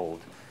as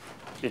cold,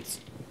 it's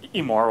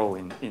immoral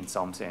in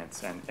some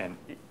sense, and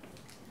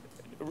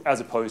as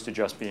opposed to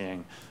just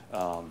being,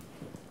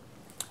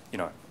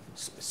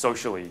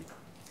 socially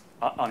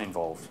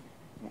uninvolved.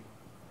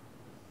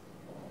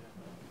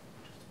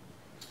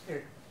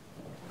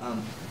 I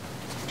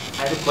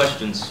have a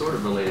question sort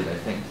of related, I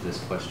think, to this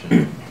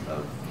question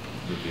of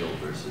revealed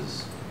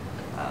versus,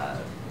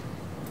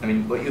 I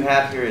mean, what you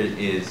have here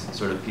is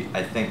sort of,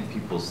 I think,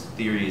 people's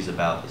theories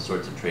about the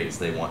sorts of traits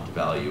they want to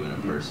value in a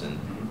person,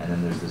 and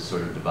then there's this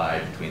sort of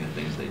divide between the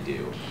things they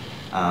do.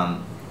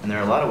 And there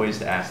are a lot of ways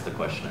to ask the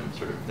question I'm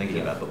sort of thinking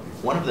about, but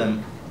one of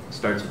them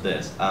starts with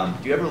this.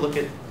 Do you ever look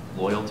at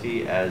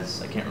loyalty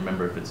as, I can't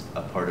remember if it's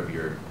a part of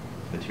your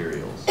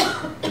materials,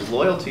 because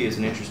loyalty is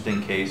an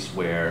interesting case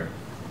where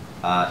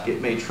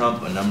it may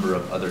trump a number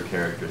of other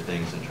character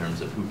things in terms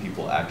of who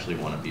people actually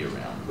want to be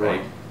around,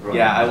 right?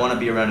 Yeah, I want to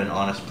be around an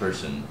honest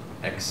person,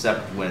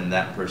 except when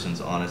that person's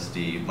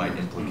honesty might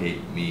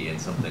implicate me in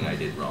something I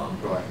did wrong.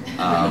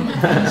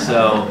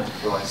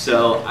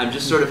 So I'm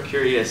just sort of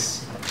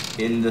curious,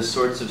 in the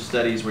sorts of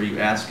studies where you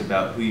ask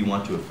about who you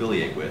want to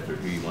affiliate with or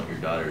who you want your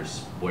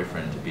daughter's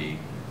boyfriend to be,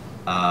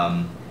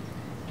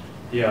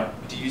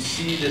 do you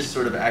see this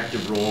sort of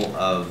active role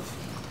of,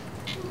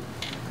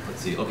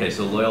 let's see, okay,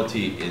 so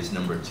loyalty is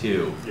number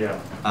 2.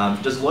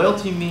 Does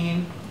loyalty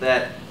mean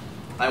that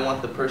I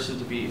want the person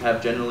to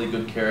have generally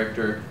good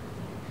character,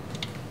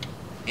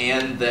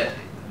 and that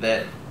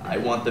I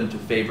want them to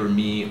favor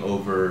me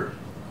over,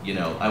 you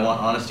know, I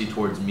want honesty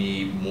towards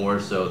me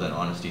more so than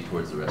honesty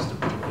towards the rest of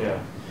people?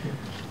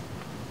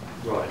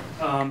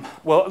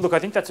 Well, look, I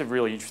think that's a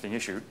really interesting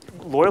issue.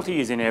 Loyalty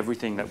is in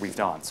everything that we've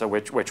done, so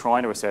we're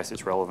trying to assess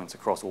its relevance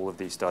across all of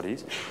these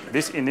studies.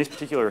 In this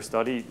particular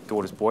study,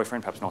 daughter's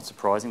boyfriend, perhaps not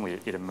surprisingly,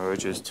 it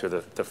emerges to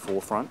the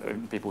forefront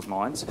in people's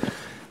minds.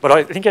 But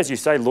I think, as you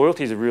say,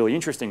 loyalty is a really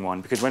interesting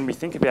one, because when we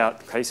think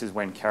about cases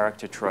when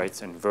character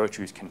traits and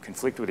virtues can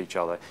conflict with each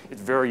other,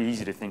 it's very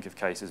easy to think of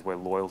cases where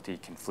loyalty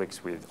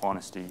conflicts with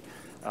honesty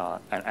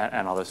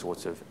and other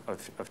sorts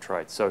of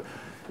traits. So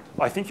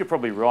I think you're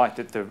probably right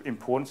that the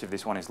importance of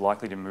this one is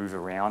likely to move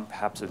around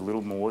perhaps a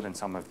little more than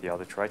some of the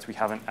other traits. We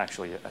haven't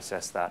actually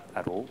assessed that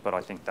at all, but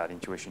I think that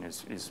intuition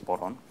is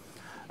spot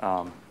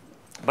on.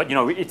 But you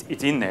know,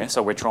 it's in there,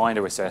 so we're trying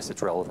to assess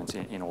its relevance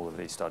in all of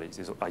these studies,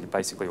 is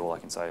basically all I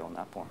can say on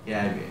that point.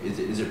 Yeah, I mean,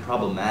 is it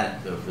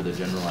problematic, though, for the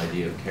general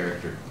idea of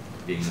character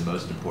being the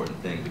most important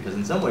thing? Because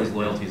in some ways,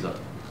 loyalty is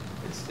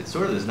it's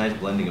sort of this nice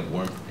blending of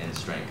warmth and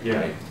strength,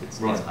 right?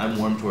 It's I'm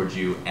warm towards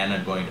you, and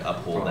I'm going to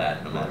uphold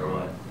that no matter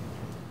what.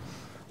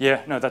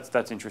 Yeah, no,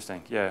 that's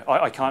interesting. Yeah,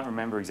 I can't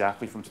remember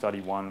exactly from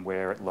study 1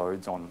 where it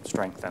loads on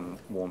strength and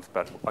warmth,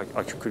 but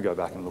I could go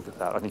back and look at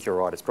that. I think you're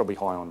right. It's probably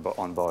high on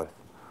both.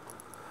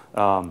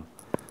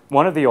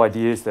 One of the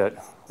ideas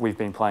that we've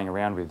been playing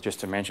around with, just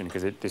to mention,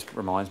 because this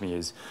reminds me,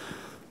 is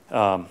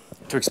to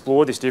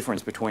explore this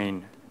difference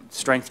between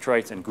strength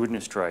traits and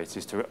goodness traits,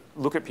 is to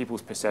look at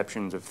people's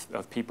perceptions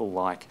of people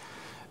like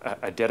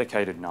a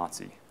dedicated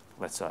Nazi,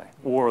 let's say,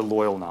 or a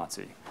loyal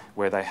Nazi,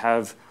 where they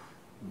have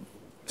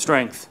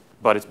strength,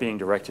 but it's being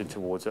directed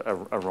towards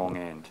a wrong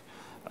end.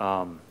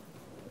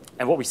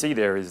 And what we see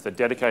there is the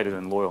dedicated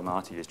and loyal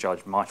Nazi is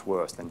judged much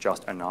worse than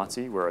just a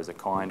Nazi, whereas a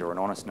kind or an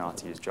honest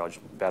Nazi is judged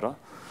better,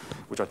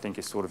 which I think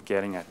is sort of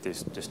getting at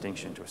this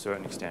distinction to a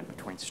certain extent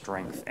between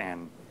strength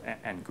and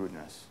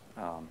goodness.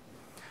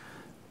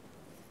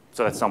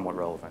 So that's somewhat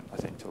relevant, I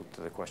think,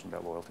 to the question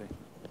about loyalty.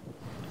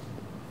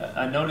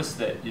 I noticed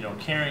that,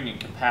 caring and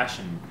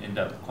compassion end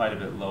up quite a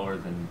bit lower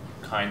than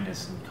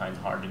kindness and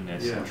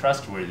kind-heartedness, and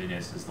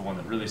trustworthiness is the one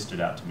that really stood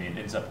out to me. It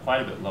ends up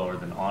quite a bit lower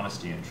than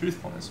honesty and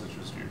truthfulness, which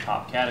was your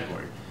top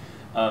category.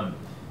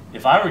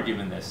 If I were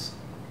given this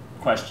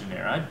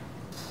questionnaire, I'd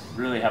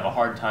really have a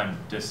hard time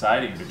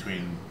deciding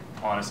between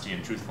honesty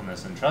and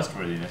truthfulness and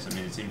trustworthiness. I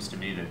mean, it seems to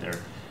me that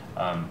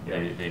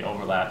they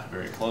overlap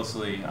very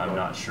closely. I'm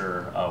not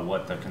sure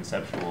what the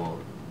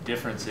conceptual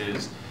difference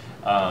is.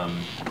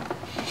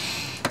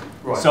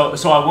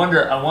 So I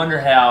wonder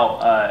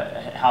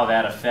how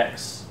that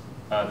affects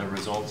the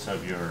results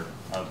of your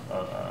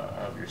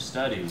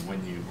study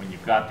when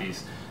you've got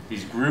these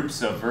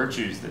groups of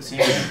virtues that seem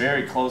to be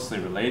very closely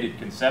related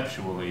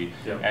conceptually,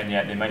 and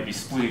yet they might be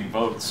splitting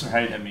votes,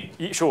 right? I mean,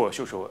 sure.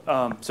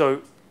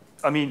 So,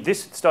 I mean,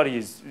 this study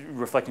is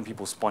reflecting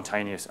people's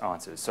spontaneous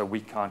answers, so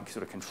we can't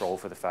sort of control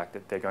for the fact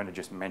that they're going to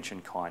just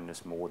mention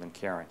kindness more than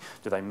caring.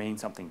 Do they mean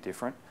something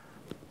different?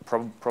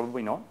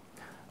 Probably not.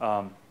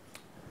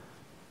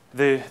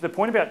 The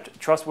point about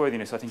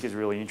trustworthiness, I think, is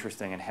really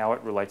interesting, and how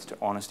it relates to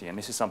honesty. And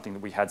this is something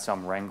that we had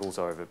some wrangles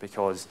over,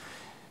 because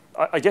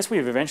I guess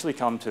we've eventually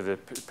come to the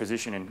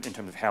position in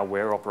terms of how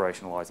we're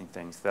operationalizing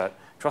things, that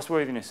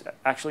trustworthiness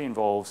actually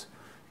involves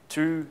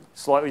two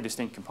slightly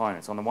distinct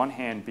components. On the one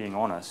hand, being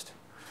honest,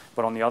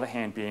 but on the other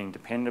hand, being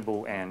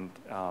dependable and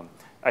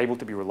able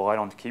to be relied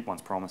on to keep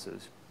one's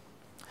promises.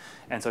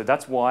 And so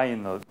that's why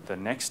in the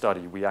next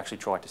study, we actually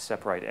tried to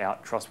separate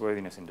out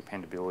trustworthiness and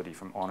dependability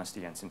from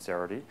honesty and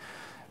sincerity.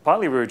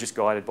 Partly we were just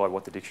guided by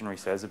what the dictionary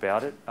says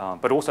about it,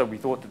 but also we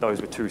thought that those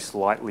were two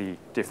slightly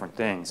different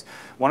things.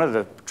 One of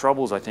the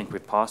troubles, I think,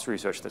 with past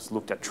research that's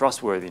looked at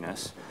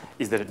trustworthiness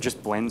is that it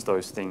just blends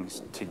those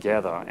things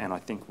together, and I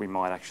think we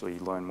might actually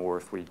learn more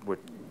if we would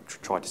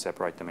try to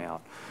separate them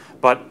out.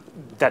 But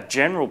that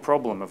general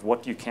problem of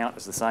what do you count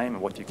as the same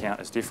and what do you count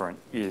as different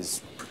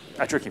is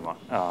a tricky one.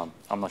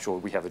 I'm not sure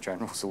we have a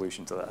general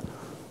solution to that.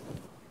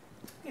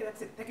 Okay,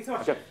 that's it. Thank you so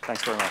much. Okay,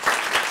 thanks very much.